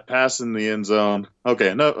pass in the end zone. Okay,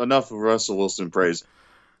 enough of Russell Wilson praise.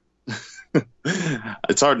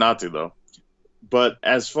 It's hard not to, though. But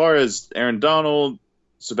as far as Aaron Donald,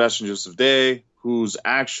 Sebastian Joseph Day, who's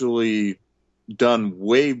actually done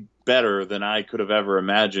way better than I could have ever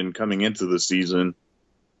imagined coming into the season,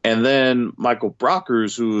 and then Michael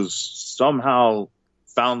Brockers, who's somehow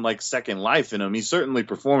found like second life in him. He's certainly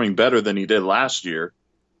performing better than he did last year.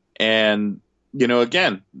 And,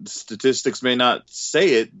 again, statistics may not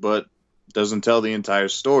say it, but doesn't tell the entire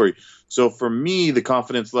story. So for me, the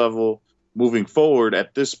confidence level moving forward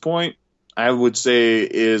at this point, I would say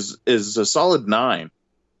is a solid 9.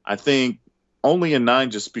 I think only a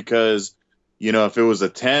 9 just because, if it was a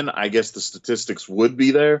 10, I guess the statistics would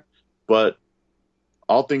be there. But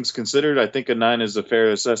all things considered, I think a 9 is a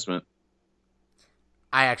fair assessment.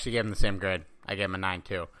 I actually gave him the same grade. I gave him a 9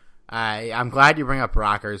 too. I'm glad you bring up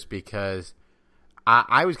Brockers because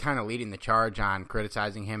I was kind of leading the charge on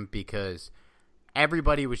criticizing him because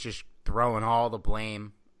everybody was just throwing all the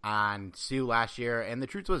blame on Sue last year, and the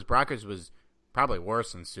truth was Brockers was probably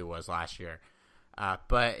worse than Sue was last year.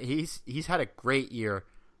 But he's had a great year.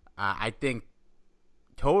 I think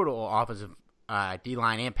total offensive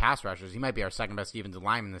D-line and pass rushers, he might be our second best defensive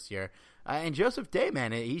lineman this year. And Joseph Day,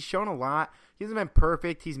 man, he's shown a lot. He hasn't been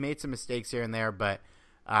perfect. He's made some mistakes here and there, but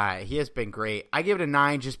he has been great. I give it a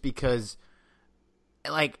 9 just because,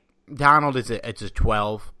 like, Donald it's a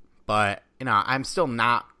 12, but I'm still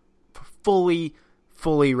not fully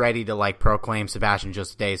ready to like proclaim Sebastian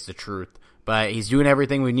Joseph Day is the truth. But he's doing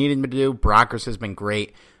everything we need him to do. Brockers has been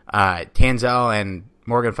great. Tanzel and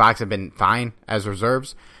Morgan Fox have been fine as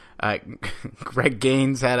reserves. Greg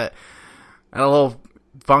Gaines had a little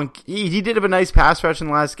funk. He did have a nice pass rush in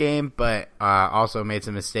the last game, but also made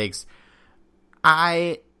some mistakes.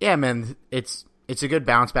 Man, it's a good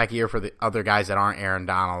bounce back year for the other guys that aren't Aaron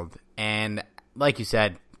Donald. And like you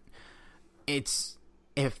said, it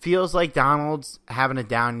feels like Donald's having a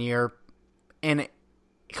down year, and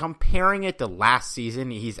comparing it to last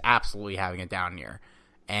season, he's absolutely having a down year.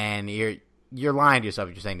 And you're lying to yourself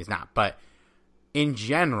if you're saying he's not. But in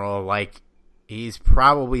general, like, he's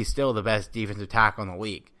probably still the best defensive tackle in the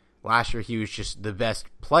league. Last year, he was just the best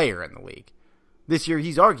player in the league. This year,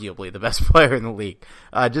 he's arguably the best player in the league.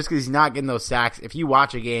 Just because he's not getting those sacks. If you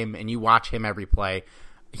watch a game and you watch him every play,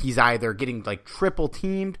 he's either getting like triple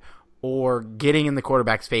teamed or getting in the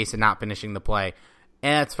quarterback's face and not finishing the play.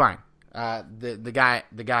 And that's fine. The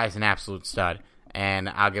guy's an absolute stud, and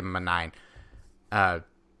I'll give him a 9.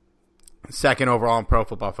 Second overall in Pro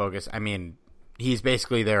Football Focus. I mean, he's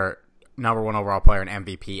basically their number 1 overall player and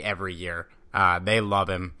MVP every year. They love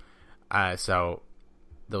him. So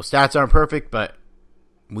those stats aren't perfect, but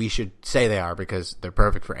we should say they are because they're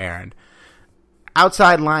perfect for Aaron.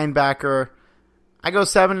 Outside linebacker, I go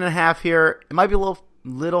 7.5 here. It might be a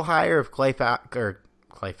little higher if Clay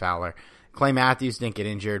Matthews didn't get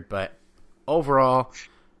injured, but overall,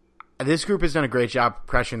 this group has done a great job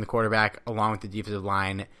pressuring the quarterback along with the defensive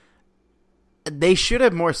line. They should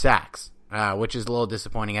have more sacks, which is a little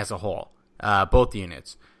disappointing as a whole, both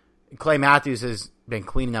units. Clay Matthews has been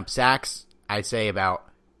cleaning up sacks. I'd say about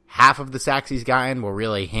half of the sacks he's gotten were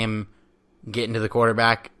really him getting to the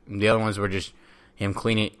quarterback. The other ones were just him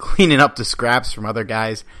cleaning up the scraps from other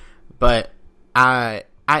guys. But I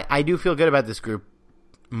do feel good about this group,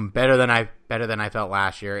 better than I felt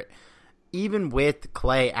last year. Even with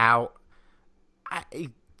Clay out,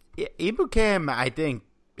 Ibukem, I think,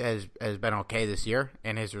 has been okay this year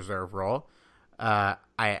in his reserve role.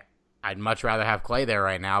 I'd much rather have Clay there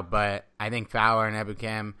right now, but I think Fowler and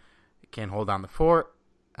Ibukem can hold on the fort.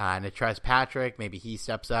 Natrez Patrick, maybe he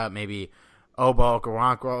steps up. Maybe Obo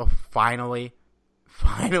Okoronkwo finally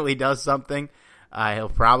does something. He'll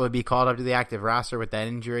probably be called up to the active roster with that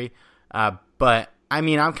injury. But, I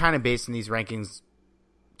mean, I'm kind of basing these rankings,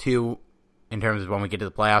 too, in terms of when we get to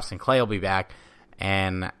the playoffs and Klay will be back.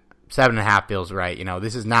 And 7.5 feels right. You know,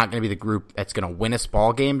 this is not going to be the group that's going to win us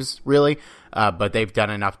ball games, really. But they've done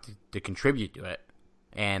enough to contribute to it.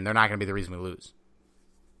 And they're not going to be the reason we lose.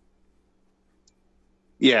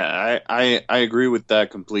 Yeah, I agree with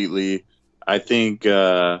that completely. I think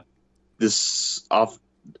this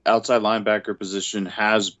outside linebacker position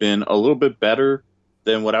has been a little bit better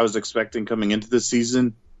than what I was expecting coming into the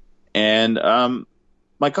season. And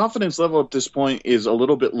my confidence level at this point is a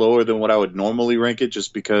little bit lower than what I would normally rank it,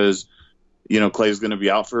 just because, you know, Klay is going to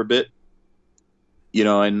be out for a bit. You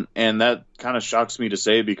know, and that kind of shocks me to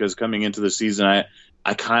say, because coming into the season,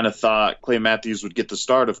 I kind of thought Clay Matthews would get the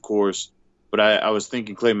start, of course, but I was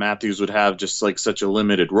thinking Clay Matthews would have just like such a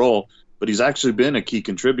limited role, but he's actually been a key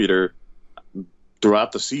contributor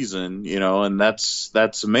throughout the season, you know, and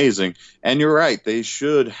that's amazing. And you're right, they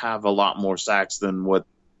should have a lot more sacks than what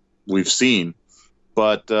we've seen.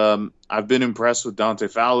 But I've been impressed with Dante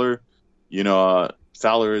Fowler. You know,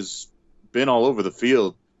 Fowler has been all over the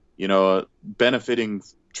field, you know, benefiting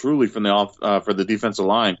truly from for the defensive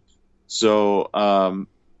line. So,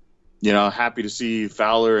 you know, happy to see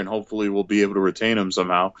Fowler, and hopefully we'll be able to retain him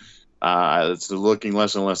somehow. It's looking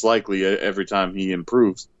less and less likely every time he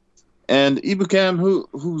improves. And Ibukam,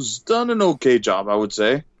 who's done an okay job, I would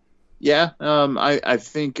say. Yeah, I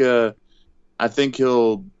think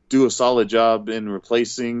he'll do a solid job in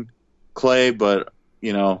replacing Clay, but,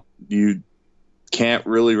 you know, you can't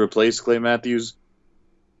really replace Clay Matthews.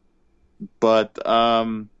 But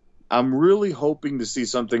I'm really hoping to see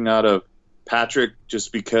something out of Patrick,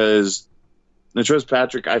 just because Natrez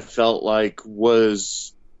Patrick, I felt like,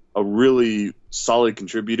 was a really solid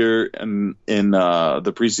contributor in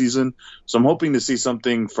the preseason. So I'm hoping to see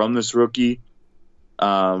something from this rookie.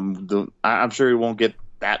 I'm sure he won't get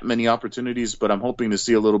that many opportunities, but I'm hoping to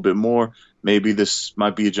see a little bit more. Maybe this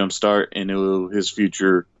might be a jump start into his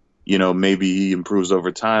future. You know, maybe he improves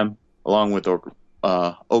over time, along with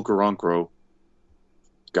Okoronkwo.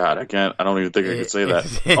 God, I don't even think I could say that.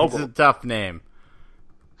 It's a tough name.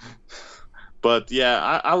 But yeah,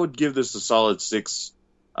 I would give this a solid 6.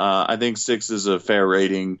 I think 6 is a fair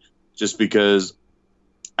rating, just because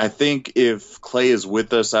I think if Clay is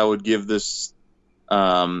with us, I would give this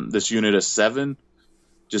unit a 7,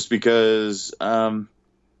 just because I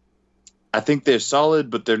think they're solid,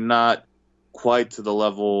 but they're not quite to the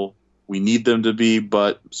level we need them to be,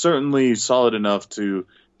 but certainly solid enough to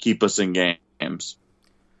keep us in games.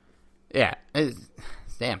 Yeah,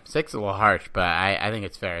 damn, 6 is a little harsh, but I think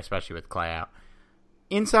it's fair, especially with Clay out.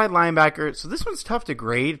 Inside linebacker, so this one's tough to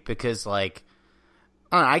grade because, like,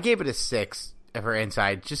 I don't know, I gave it a 6 for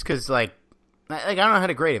inside, just because, like, I don't know how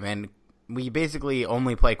to grade it, man. We basically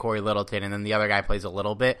only play Corey Littleton, and then the other guy plays a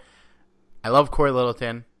little bit. I love Corey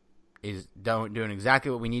Littleton. He's doing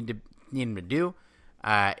exactly what we need him to do.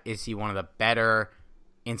 Is he one of the better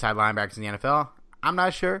inside linebackers in the NFL? I'm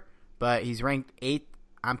not sure, but he's ranked 8th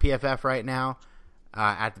on PFF right now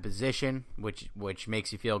at the position, which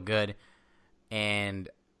makes you feel good, and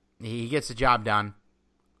he gets the job done.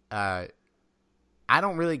 I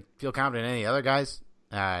don't really feel confident in any other guys.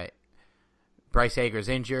 Bryce Hager's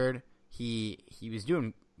injured. He was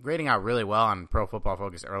grading out really well on Pro Football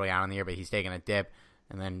Focus early on in the year, but he's taking a dip.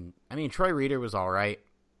 And then, I mean, Troy Reeder was all right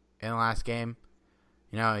in the last game.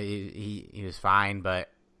 You know, he was fine, but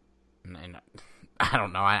and I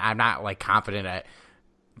don't know. I'm not, like, confident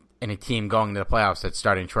in a team going to the playoffs that's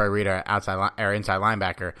starting Troy Reeder outside or inside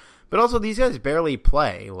linebacker. But also, these guys barely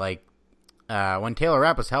play. Like, when Taylor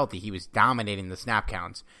Rapp was healthy, he was dominating the snap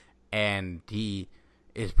counts, and he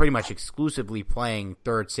is pretty much exclusively playing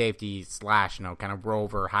third safety / kind of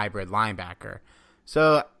rover hybrid linebacker.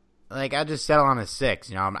 So, like, I just settle on a 6.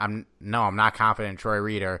 You know, I'm not confident in Troy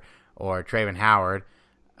Reeder or Traven Howard,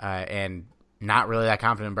 and not really that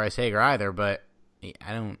confident in Bryce Hager either. But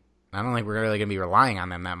I don't think we're really going to be relying on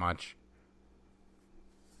them that much.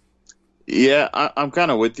 Yeah, I'm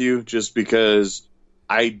kind of with you, just because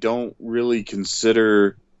I don't really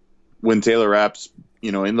consider, when Taylor Rapp's,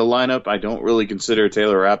 you know, in the lineup, I don't really consider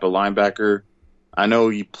Taylor Rapp a linebacker. I know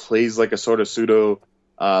he plays like a sort of pseudo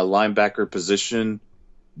linebacker position,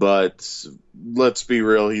 but let's be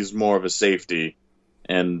real, he's more of a safety,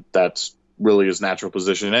 and that's really his natural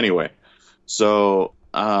position anyway. So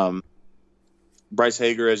Bryce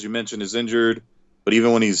Hager, as you mentioned, is injured, but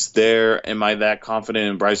even when he's there, am I that confident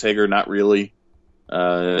in Bryce Hager? Not really.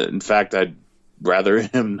 In fact, I'd rather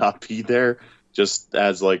him not be there, just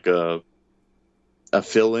as like a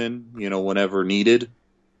fill-in, whenever needed.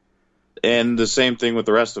 And the same thing with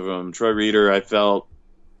the rest of them. Troy Reeder, I felt,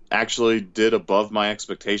 actually did above my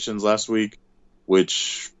expectations last week,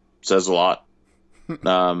 which says a lot.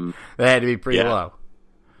 That had to be pretty low.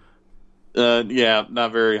 Yeah,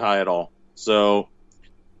 not very high at all. So,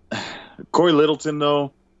 Corey Littleton,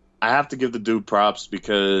 though, I have to give the dude props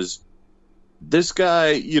because this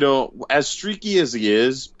guy, as streaky as he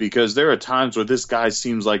is, because there are times where this guy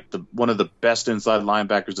seems like one of the best inside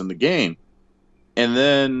linebackers in the game, and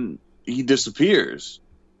then he disappears.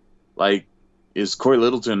 Like, is Corey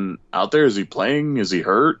Littleton out there? Is he playing? Is he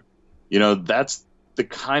hurt? That's the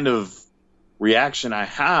kind of reaction I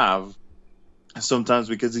have sometimes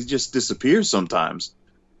because he just disappears sometimes.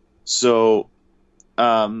 So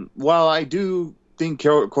while I do think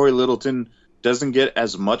Corey Littleton doesn't get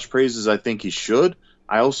as much praise as I think he should,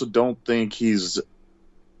 I also don't think he's,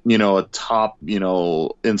 a top,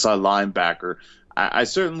 inside linebacker. I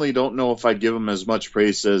certainly don't know if I'd give him as much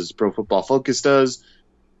praise as Pro Football Focus does,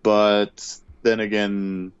 but then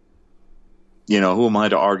again, who am I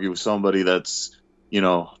to argue with somebody that's,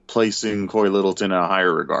 placing Corey Littleton in a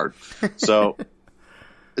higher regard? So,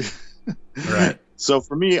 right. So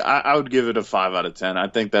for me, I would give it a 5 out of 10. I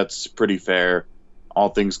think that's pretty fair, all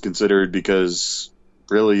things considered, because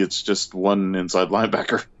really it's just one inside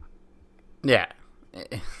linebacker. Yeah.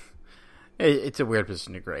 It's a weird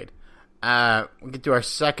position to grade. We'll get to our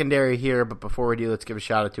secondary here, but before we do, let's give a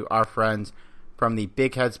shout out to our friends from the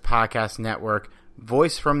Big Heads Podcast Network,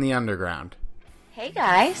 Voice from the Underground. Hey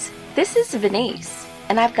guys, this is Venice,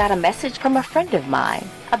 and I've got a message from a friend of mine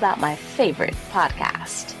about my favorite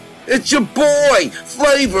podcast. It's your boy,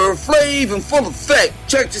 Flavor Flav in full effect.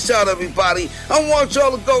 Check this out, everybody. I want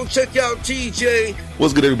y'all to go check out TJ.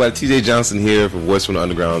 What's good, everybody? TJ Johnson here for Voice from the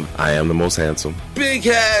Underground. I am the most handsome. Big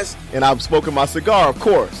Hass. And I'm smoking my cigar, of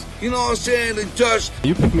course. You know what I'm saying? And Josh.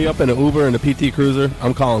 You pick me up in an Uber and a PT Cruiser,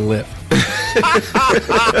 I'm calling Lyft.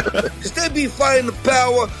 Cause they be fighting the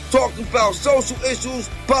power, talking about social issues,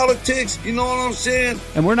 politics, you know what I'm saying?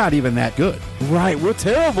 And we're not even that good. Right, we're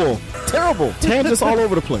terrible. Terrible. Tangents all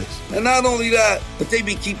over the place. And not only that, but they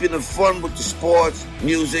be keeping it fun with the sports,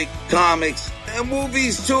 music, comics, and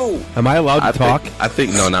movies too. Am I allowed to talk? I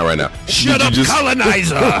think no, not right now. Shut up,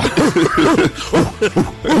 colonizer!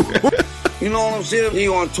 You know what I'm saying? He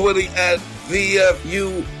on Twitter at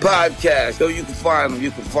VFU Podcast. So you can find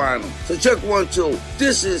them. So check 1, 2.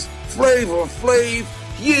 This is Flavor Flav.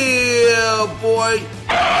 Yeah, boy.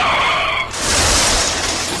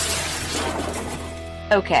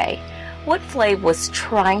 Okay, what Flav was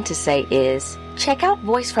trying to say is, check out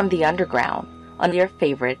Voice from the Underground on your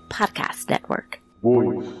favorite podcast network.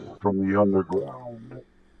 Voice from the Underground.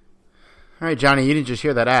 All right, Johnny, you didn't just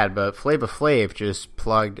hear that ad, but Flavor Flav just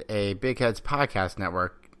plugged a Big Heads Podcast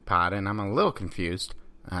Network pod, and I'm a little confused,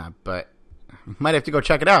 but might have to go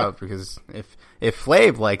check it out, because if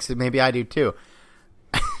Flav likes it, maybe I do too.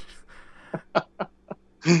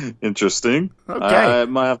 Interesting. Okay. I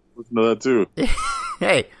might have to listen to that too.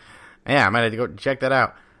 Hey, yeah, I might have to go check that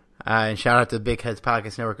out. And shout out to the Big Heads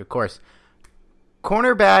Podcast Network, of course.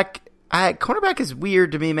 Cornerback is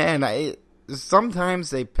weird to me, man. Sometimes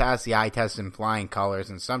they pass the eye test in flying colors,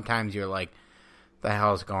 and sometimes you're like, the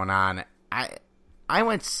hell is going on? I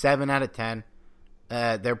went 7 out of 10.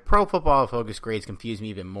 Their Pro Football Focus grades confuse me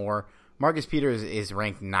even more. Marcus Peters is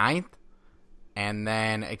ranked 9th, and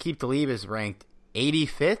then Aqib Talib is ranked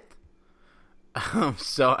 85th.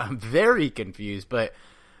 So I'm very confused, but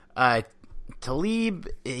Talib,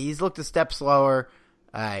 he's looked a step slower.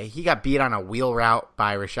 He got beat on a wheel route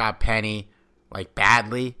by Rashad Penny, like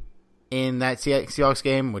badly, in that Seahawks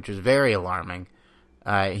game, which was very alarming.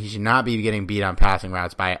 He should not be getting beat on passing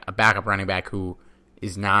routes by a backup running back who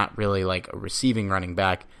is not really like a receiving running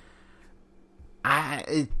back.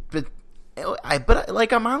 But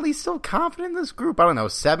I'm oddly still confident in this group. I don't know.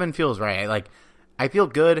 7 feels right. I feel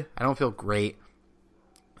good. I don't feel great.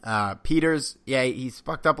 Peters, yeah, he's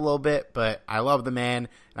fucked up a little bit, but I love the man,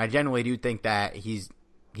 and I genuinely do think that he's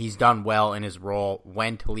done well in his role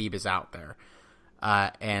when Talib is out there.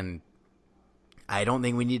 And I don't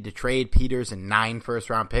think we need to trade Peters and 9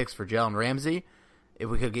 first-round picks for Jalen Ramsey. If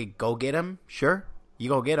we could go get him, sure, you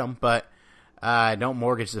go get him, but don't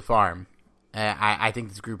mortgage the farm. I think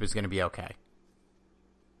this group is going to be okay.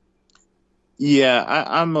 Yeah,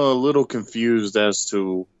 I'm a little confused as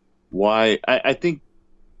to why. I think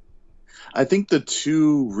the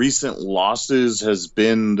 2 recent losses has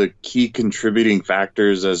been the key contributing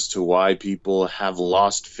factors as to why people have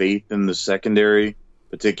lost faith in the secondary,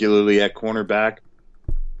 particularly at cornerback.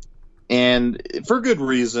 And for good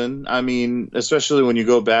reason. I mean, especially when you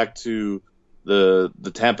go back to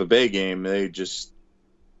the Tampa Bay game, they just,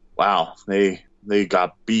 wow, they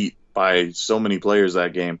got beat by so many players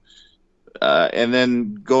that game. And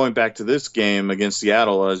then going back to this game against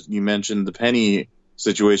Seattle, as you mentioned, the Penny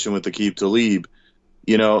situation with Aqib Talib,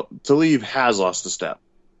 Talib has lost a step.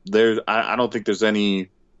 I don't think there's any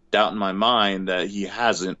doubt in my mind that he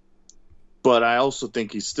hasn't, but I also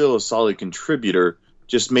think he's still a solid contributor,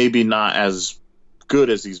 just maybe not as good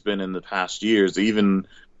as he's been in the past years. Even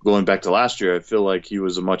going back to last year, I feel like he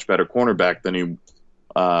was a much better cornerback than he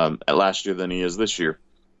last year than he is this year.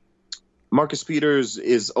 Marcus Peters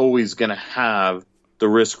is always going to have the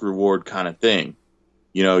risk reward kind of thing.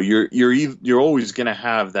 You're always going to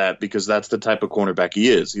have that because that's the type of cornerback he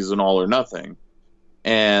is. He's an all or nothing.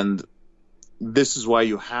 And this is why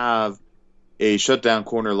you have a shutdown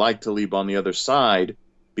corner like Talib on the other side,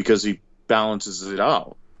 because he balances it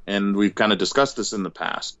out. And we've kind of discussed this in the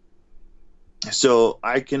past. So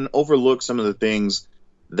I can overlook some of the things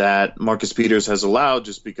that Marcus Peters has allowed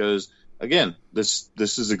just because, again, this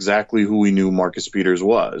is exactly who we knew Marcus Peters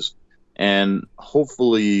was. And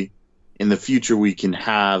hopefully in the future we can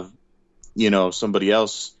have, somebody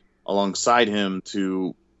else alongside him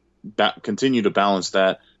to continue to balance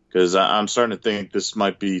that, because I'm starting to think this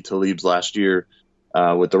might be Talib's last year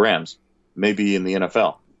with the Rams, maybe in the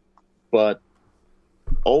NFL. But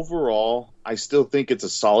overall, I still think it's a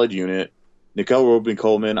solid unit. Nickel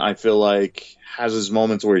Robey-Coleman, I feel like, has his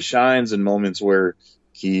moments where he shines and moments where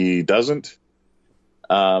he doesn't.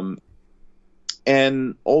 And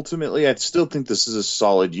ultimately, I still think this is a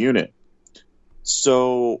solid unit.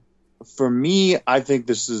 So for me, I think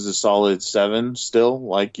this is a solid 7 still,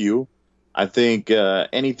 like you. I think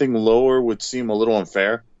anything lower would seem a little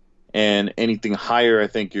unfair. And anything higher, I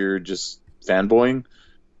think you're just fanboying.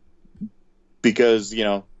 Because,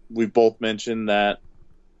 we've both mentioned that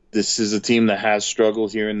this is a team that has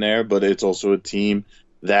struggled here and there, but it's also a team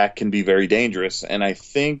that can be very dangerous. And I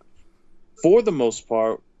think for the most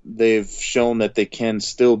part, they've shown that they can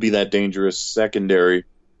still be that dangerous secondary.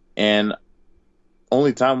 And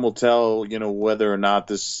only time will tell, whether or not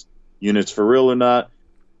this unit's for real or not.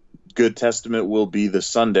 Good testament will be this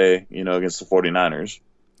Sunday, against the 49ers.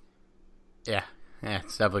 Yeah,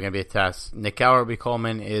 it's definitely going to be a test. Nickel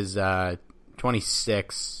Robey-Coleman is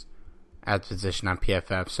 26 at position on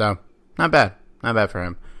PFF, so not bad for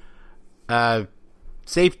him.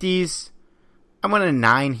 Safeties, I'm on a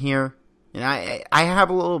 9 here. And I have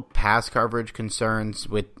a little pass coverage concerns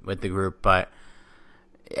with the group, but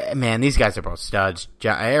man, these guys are both studs.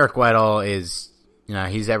 Eric Weddle is,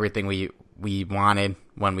 he's everything we wanted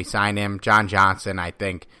when we signed him. John Johnson, I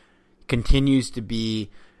think, continues to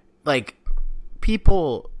be,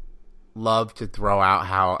 people love to throw out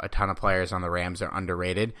how a ton of players on the Rams are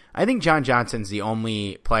underrated. I think John Johnson's the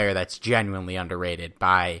only player that's genuinely underrated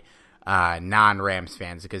by non-Rams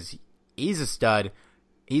fans, because he's a stud.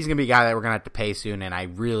 He's going to be a guy that we're going to have to pay soon, and I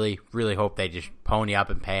really, really hope they just pony up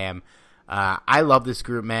and pay him. I love this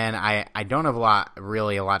group, man. I don't have a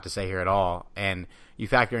lot to say here at all. And you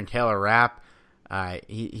factor in Taylor Rapp,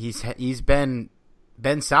 he's been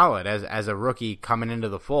solid as a rookie coming into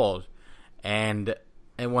the fold. And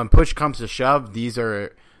when push comes to shove, these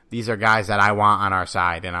are guys that I want on our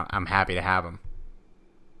side, and I'm happy to have them.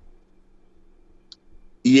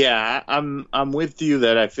 Yeah, I'm with you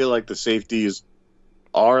that I feel like the safeties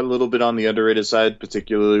are a little bit on the underrated side,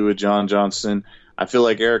 particularly with John Johnson. I feel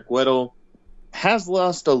like Eric Weddle has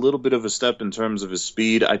lost a little bit of a step in terms of his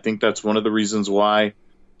speed. I think that's one of the reasons why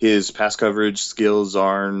his pass coverage skills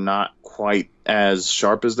are not quite as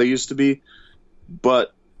sharp as they used to be.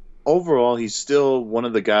 But overall, he's still one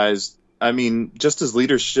of the guys. I mean, just his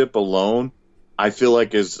leadership alone, I feel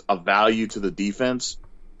like is a value to the defense.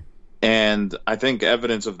 And I think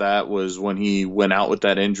evidence of that was when he went out with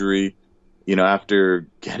that injury, after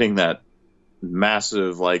getting that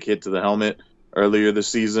massive hit to the helmet earlier this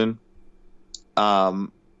season. It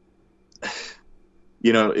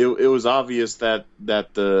was obvious that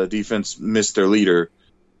the defense missed their leader,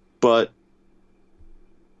 but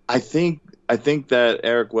I think that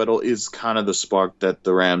Eric Weddle is kind of the spark that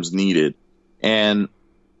the Rams needed. And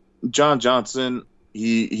John Johnson,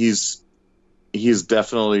 he's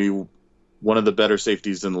definitely one of the better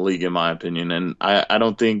safeties in the league, in my opinion. And I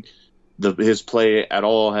don't think his play at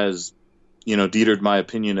all has, deterred my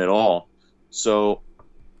opinion at all. So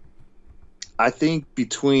I think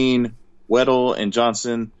between Weddle and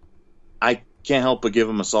Johnson, I can't help but give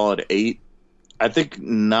him a solid 8. I think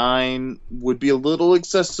 9 would be a little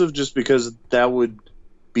excessive just because that would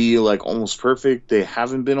be almost perfect. They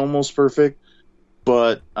haven't been almost perfect,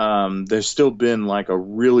 but there's still been a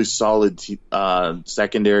really solid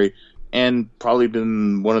secondary. and probably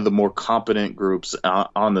been one of the more competent groups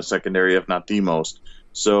on the secondary, if not the most.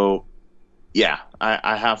 So, yeah,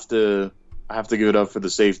 I have to give it up for the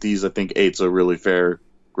safeties. I think 8's a really fair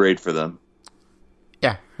grade for them.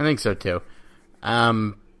 Yeah, I think so too.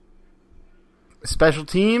 Special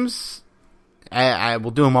teams, I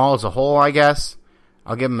will do them all as a whole, I guess.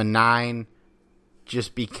 I'll give them a 9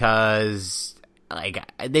 just because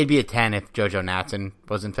they'd be a 10 if JoJo Natson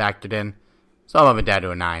wasn't factored in. So I'll have it down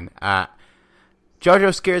to a 9.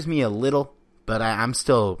 JoJo scares me a little, but I'm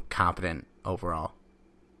still confident overall.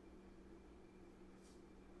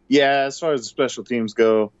 Yeah, as far as the special teams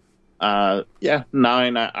go,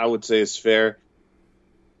 9 I would say is fair.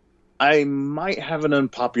 I might have an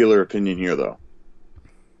unpopular opinion here, though.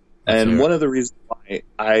 And one of the reasons why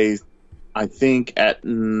I think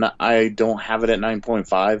I don't have it at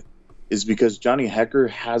 9.5 is because Johnny Hekker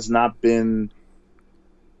has not been,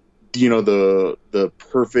 the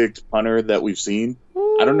perfect punter that we've seen.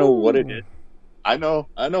 Ooh. I don't know what it is. I know.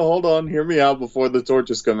 Hold on. Hear me out before the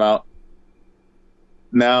torches come out.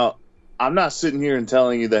 Now, I'm not sitting here and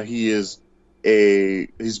telling you that he's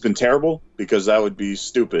been terrible, because that would be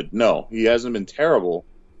stupid. No, he hasn't been terrible,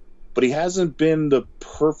 but he hasn't been the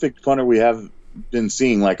perfect punter we have been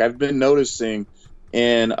seeing. Like, I've been noticing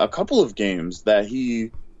in a couple of games that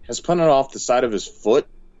he has punted off the side of his foot,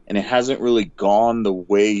 and it hasn't really gone the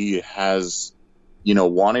way he has,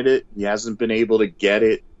 wanted it. He hasn't been able to get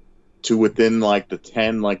it to within like the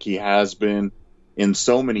 10 like he has been in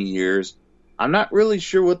so many years. I'm not really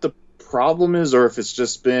sure what the problem is, or if it's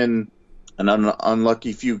just been an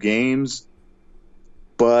unlucky few games,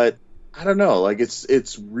 but I don't know. Like,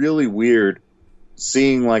 it's really weird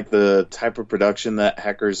seeing like the type of production that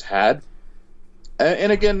Hekker's had.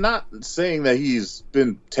 And again, not saying that he's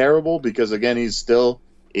been terrible, because again, he's still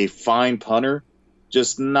a fine punter,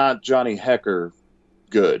 just not Johnny Hekker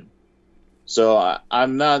good. So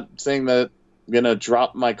I'm not saying that I'm going to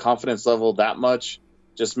drop my confidence level that much,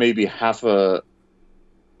 just maybe half a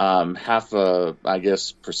I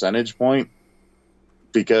guess percentage point,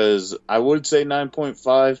 because I would say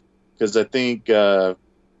 9.5, because I think Zuerlein,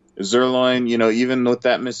 even with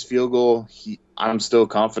that missed field goal, I'm still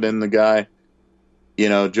confident in the guy.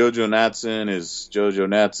 JoJo Natson is JoJo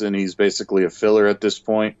Natson. He's basically a filler at this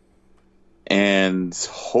point, and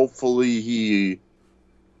hopefully he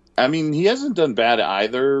hasn't done bad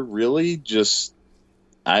either, really. Just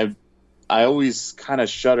I always kind of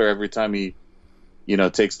shudder every time he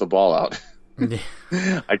takes the ball out.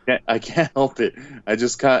 I can't help it. I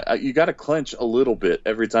just you got to clench a little bit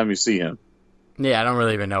every time you see him. Yeah, I don't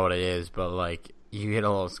really even know what it is, but like, you get a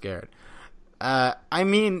little scared.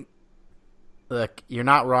 Look, you're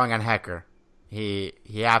not wrong on Hekker. He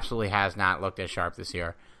absolutely has not looked as sharp this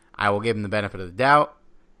year. I will give him the benefit of the doubt,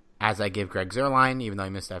 as I give Greg Zuerlein, even though he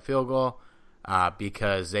missed that field goal,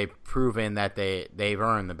 because they've proven that they've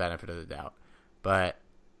earned the benefit of the doubt. But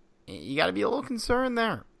you got to be a little concerned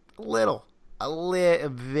there.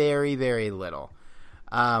 Very, very little.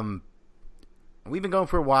 We've been going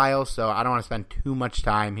for a while, so I don't want to spend too much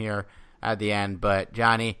time here at the end. But,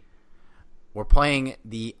 Johnny, we're playing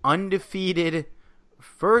the undefeated,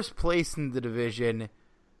 first place in the division,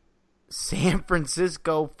 San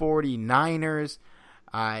Francisco 49ers.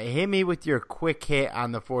 Hit me with your quick hit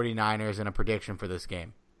on the 49ers and a prediction for this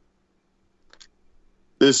game.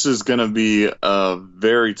 This is going to be a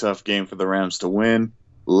very tough game for the Rams to win.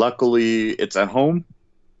 Luckily, it's at home,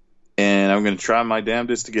 and I'm going to try my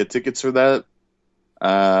damnedest to get tickets for that.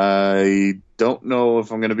 I don't know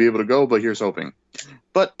if I'm going to be able to go, but here's hoping.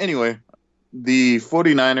 But anyway, the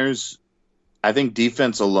 49ers, I think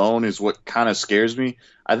defense alone is what kind of scares me.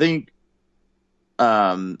 I think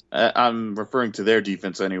I'm referring to their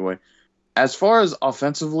defense anyway. As far as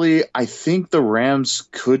offensively, I think the Rams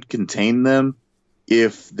could contain them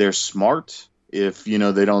if they're smart, if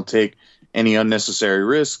they don't take any unnecessary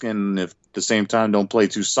risk, and if at the same time don't play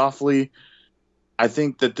too softly. I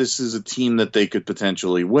think that this is a team that they could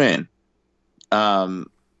potentially win.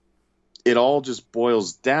 It all just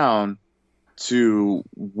boils down to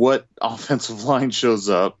what offensive line shows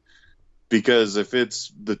up, because if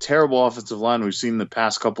it's the terrible offensive line we've seen the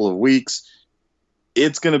past couple of weeks,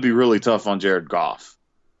 it's going to be really tough on Jared Goff.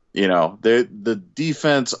 The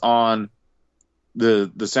defense on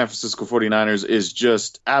the San Francisco 49ers is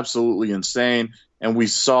just absolutely insane, and we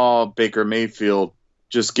saw Baker Mayfield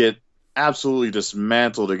just get absolutely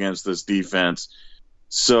dismantled against this defense.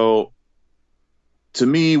 So to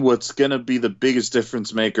me, what's going to be the biggest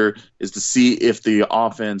difference maker is to see if the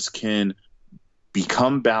offense can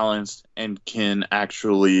become balanced and can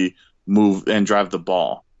actually move and drive the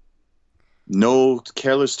ball. No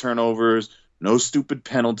careless turnovers, no stupid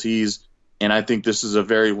penalties, and I think this is a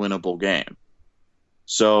very winnable game.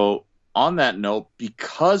 So on that note,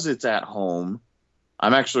 because it's at home,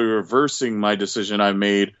 I'm actually reversing my decision I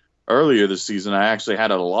made earlier this season. I actually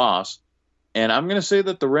had a loss, and I'm going to say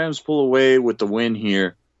that the Rams pull away with the win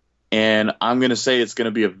here, and I'm going to say it's going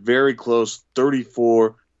to be a very close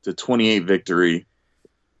 34-28 victory,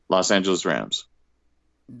 Los Angeles Rams.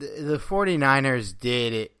 The 49ers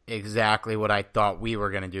did exactly what I thought we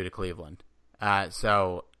were going to do to Cleveland.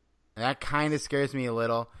 So that kind of scares me a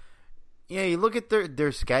little. Yeah, you look at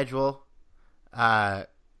their schedule. None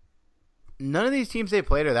of these teams they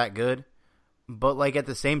played are that good. But, like, at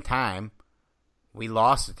the same time, we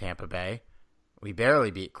lost to Tampa Bay. We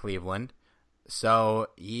barely beat Cleveland. So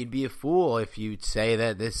you'd be a fool if you'd say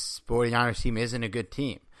that this 49ers team isn't a good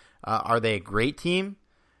team. Are they a great team?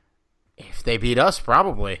 If they beat us,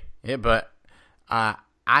 probably. Yeah, but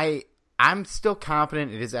I'm still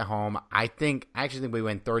confident it is at home. I actually think we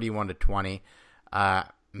win 31-20,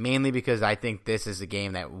 mainly because I think this is a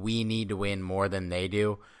game that we need to win more than they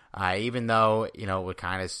do. Even though, it would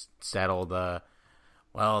kind of settle the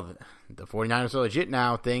 49ers are legit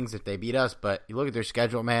now, things if they beat us. But you look at their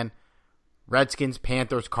schedule, man. Redskins,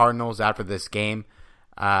 Panthers, Cardinals after this game.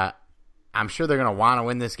 I'm sure they're going to want to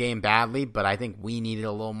win this game badly, but I think we need it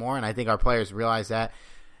a little more, and I think our players realize that.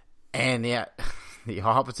 And, yeah, the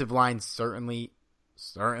offensive line certainly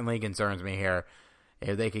concerns me here.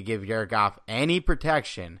 If they could give Jared Goff any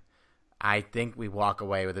protection, I think we walk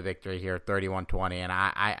away with a victory here, 31-20, and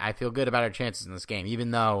I feel good about our chances in this game,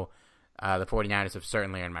 even though the 49ers have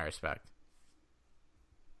certainly earned my respect.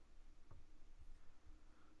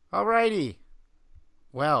 Alrighty.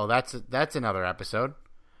 Well, that's another episode.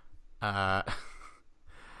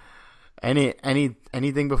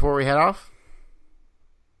 Anything before we head off?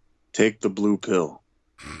 Take the blue pill.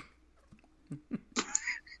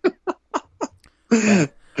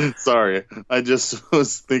 Sorry, I just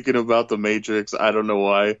was thinking about the Matrix. I don't know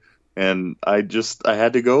why, and I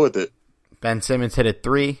had to go with it. Ben Simmons hit a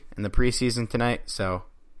 3 in the preseason tonight, so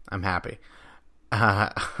I'm happy.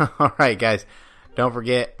 All right, guys, don't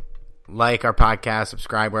forget, like our podcast,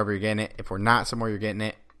 subscribe wherever you're getting it. If we're not somewhere you're getting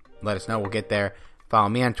it, let us know. We'll get there. Follow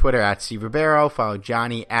me on Twitter at Steve Ribeiro. Follow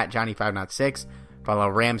Johnny at Johnny506. Follow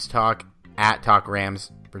Rams Talk at Talk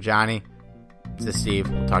Rams. For Johnny, this is Steve.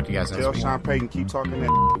 We'll talk to you guys next week. Tell Sean Payton, keep talking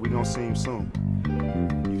that. We're going to see him soon.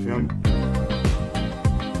 You feel me?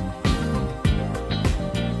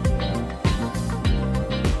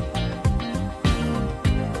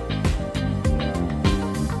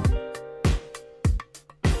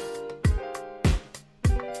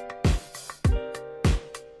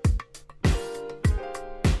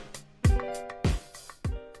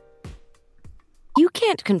 You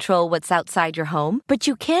can't control what's outside your home, but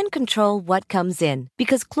you can control what comes in.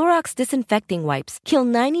 Because Clorox disinfecting wipes kill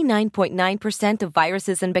 99.9% of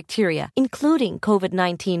viruses and bacteria, including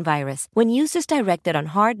COVID-19 virus, when used as directed on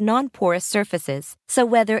hard, non-porous surfaces. So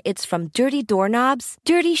whether it's from dirty doorknobs,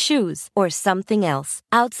 dirty shoes, or something else,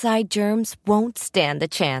 outside germs won't stand a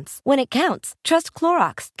chance. When it counts, trust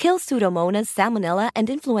Clorox. Kill Pseudomonas, Salmonella, and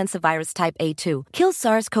influenza virus type A2. Kill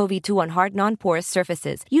SARS-CoV-2 on hard, non-porous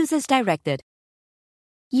surfaces. Use as directed.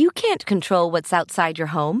 You can't control what's outside your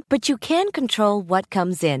home, but you can control what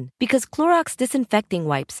comes in. Because Clorox disinfecting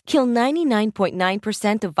wipes kill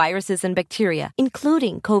 99.9% of viruses and bacteria,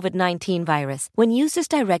 including COVID-19 virus, when used as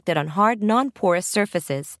directed on hard, non-porous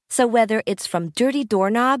surfaces. So whether it's from dirty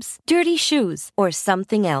doorknobs, dirty shoes, or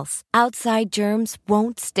something else, outside germs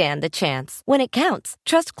won't stand a chance. When it counts,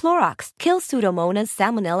 trust Clorox. Kill Pseudomonas,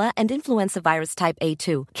 Salmonella, and influenza virus type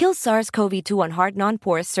A2. Kill SARS-CoV-2 on hard,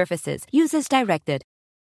 non-porous surfaces. Use as directed.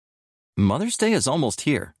 Mother's Day is almost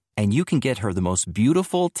here, and you can get her the most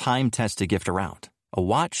beautiful time-tested gift around. A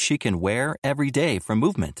watch she can wear every day from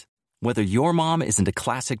Movement. Whether your mom is into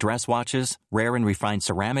classic dress watches, rare and refined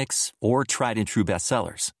ceramics, or tried-and-true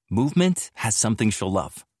bestsellers, Movement has something she'll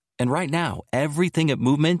love. And right now, everything at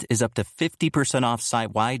Movement is up to 50% off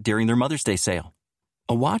site-wide during their Mother's Day sale.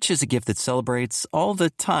 A watch is a gift that celebrates all the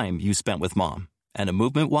time you spent with Mom. And a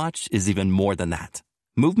Movement watch is even more than that.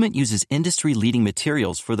 Movement uses industry-leading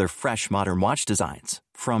materials for their fresh modern watch designs,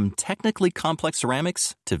 from technically complex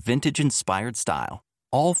ceramics to vintage-inspired style,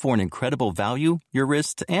 all for an incredible value your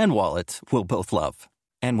wrist and wallet will both love.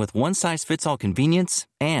 And with one-size-fits-all convenience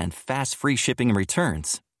and fast free shipping and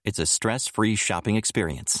returns, it's a stress-free shopping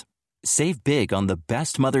experience. Save big on the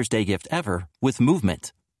best Mother's Day gift ever with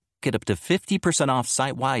Movement. Get up to 50% off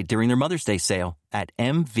site-wide during their Mother's Day sale at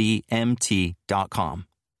MVMT.com.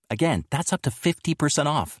 Again, that's up to 50%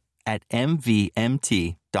 off at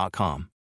MVMT.com.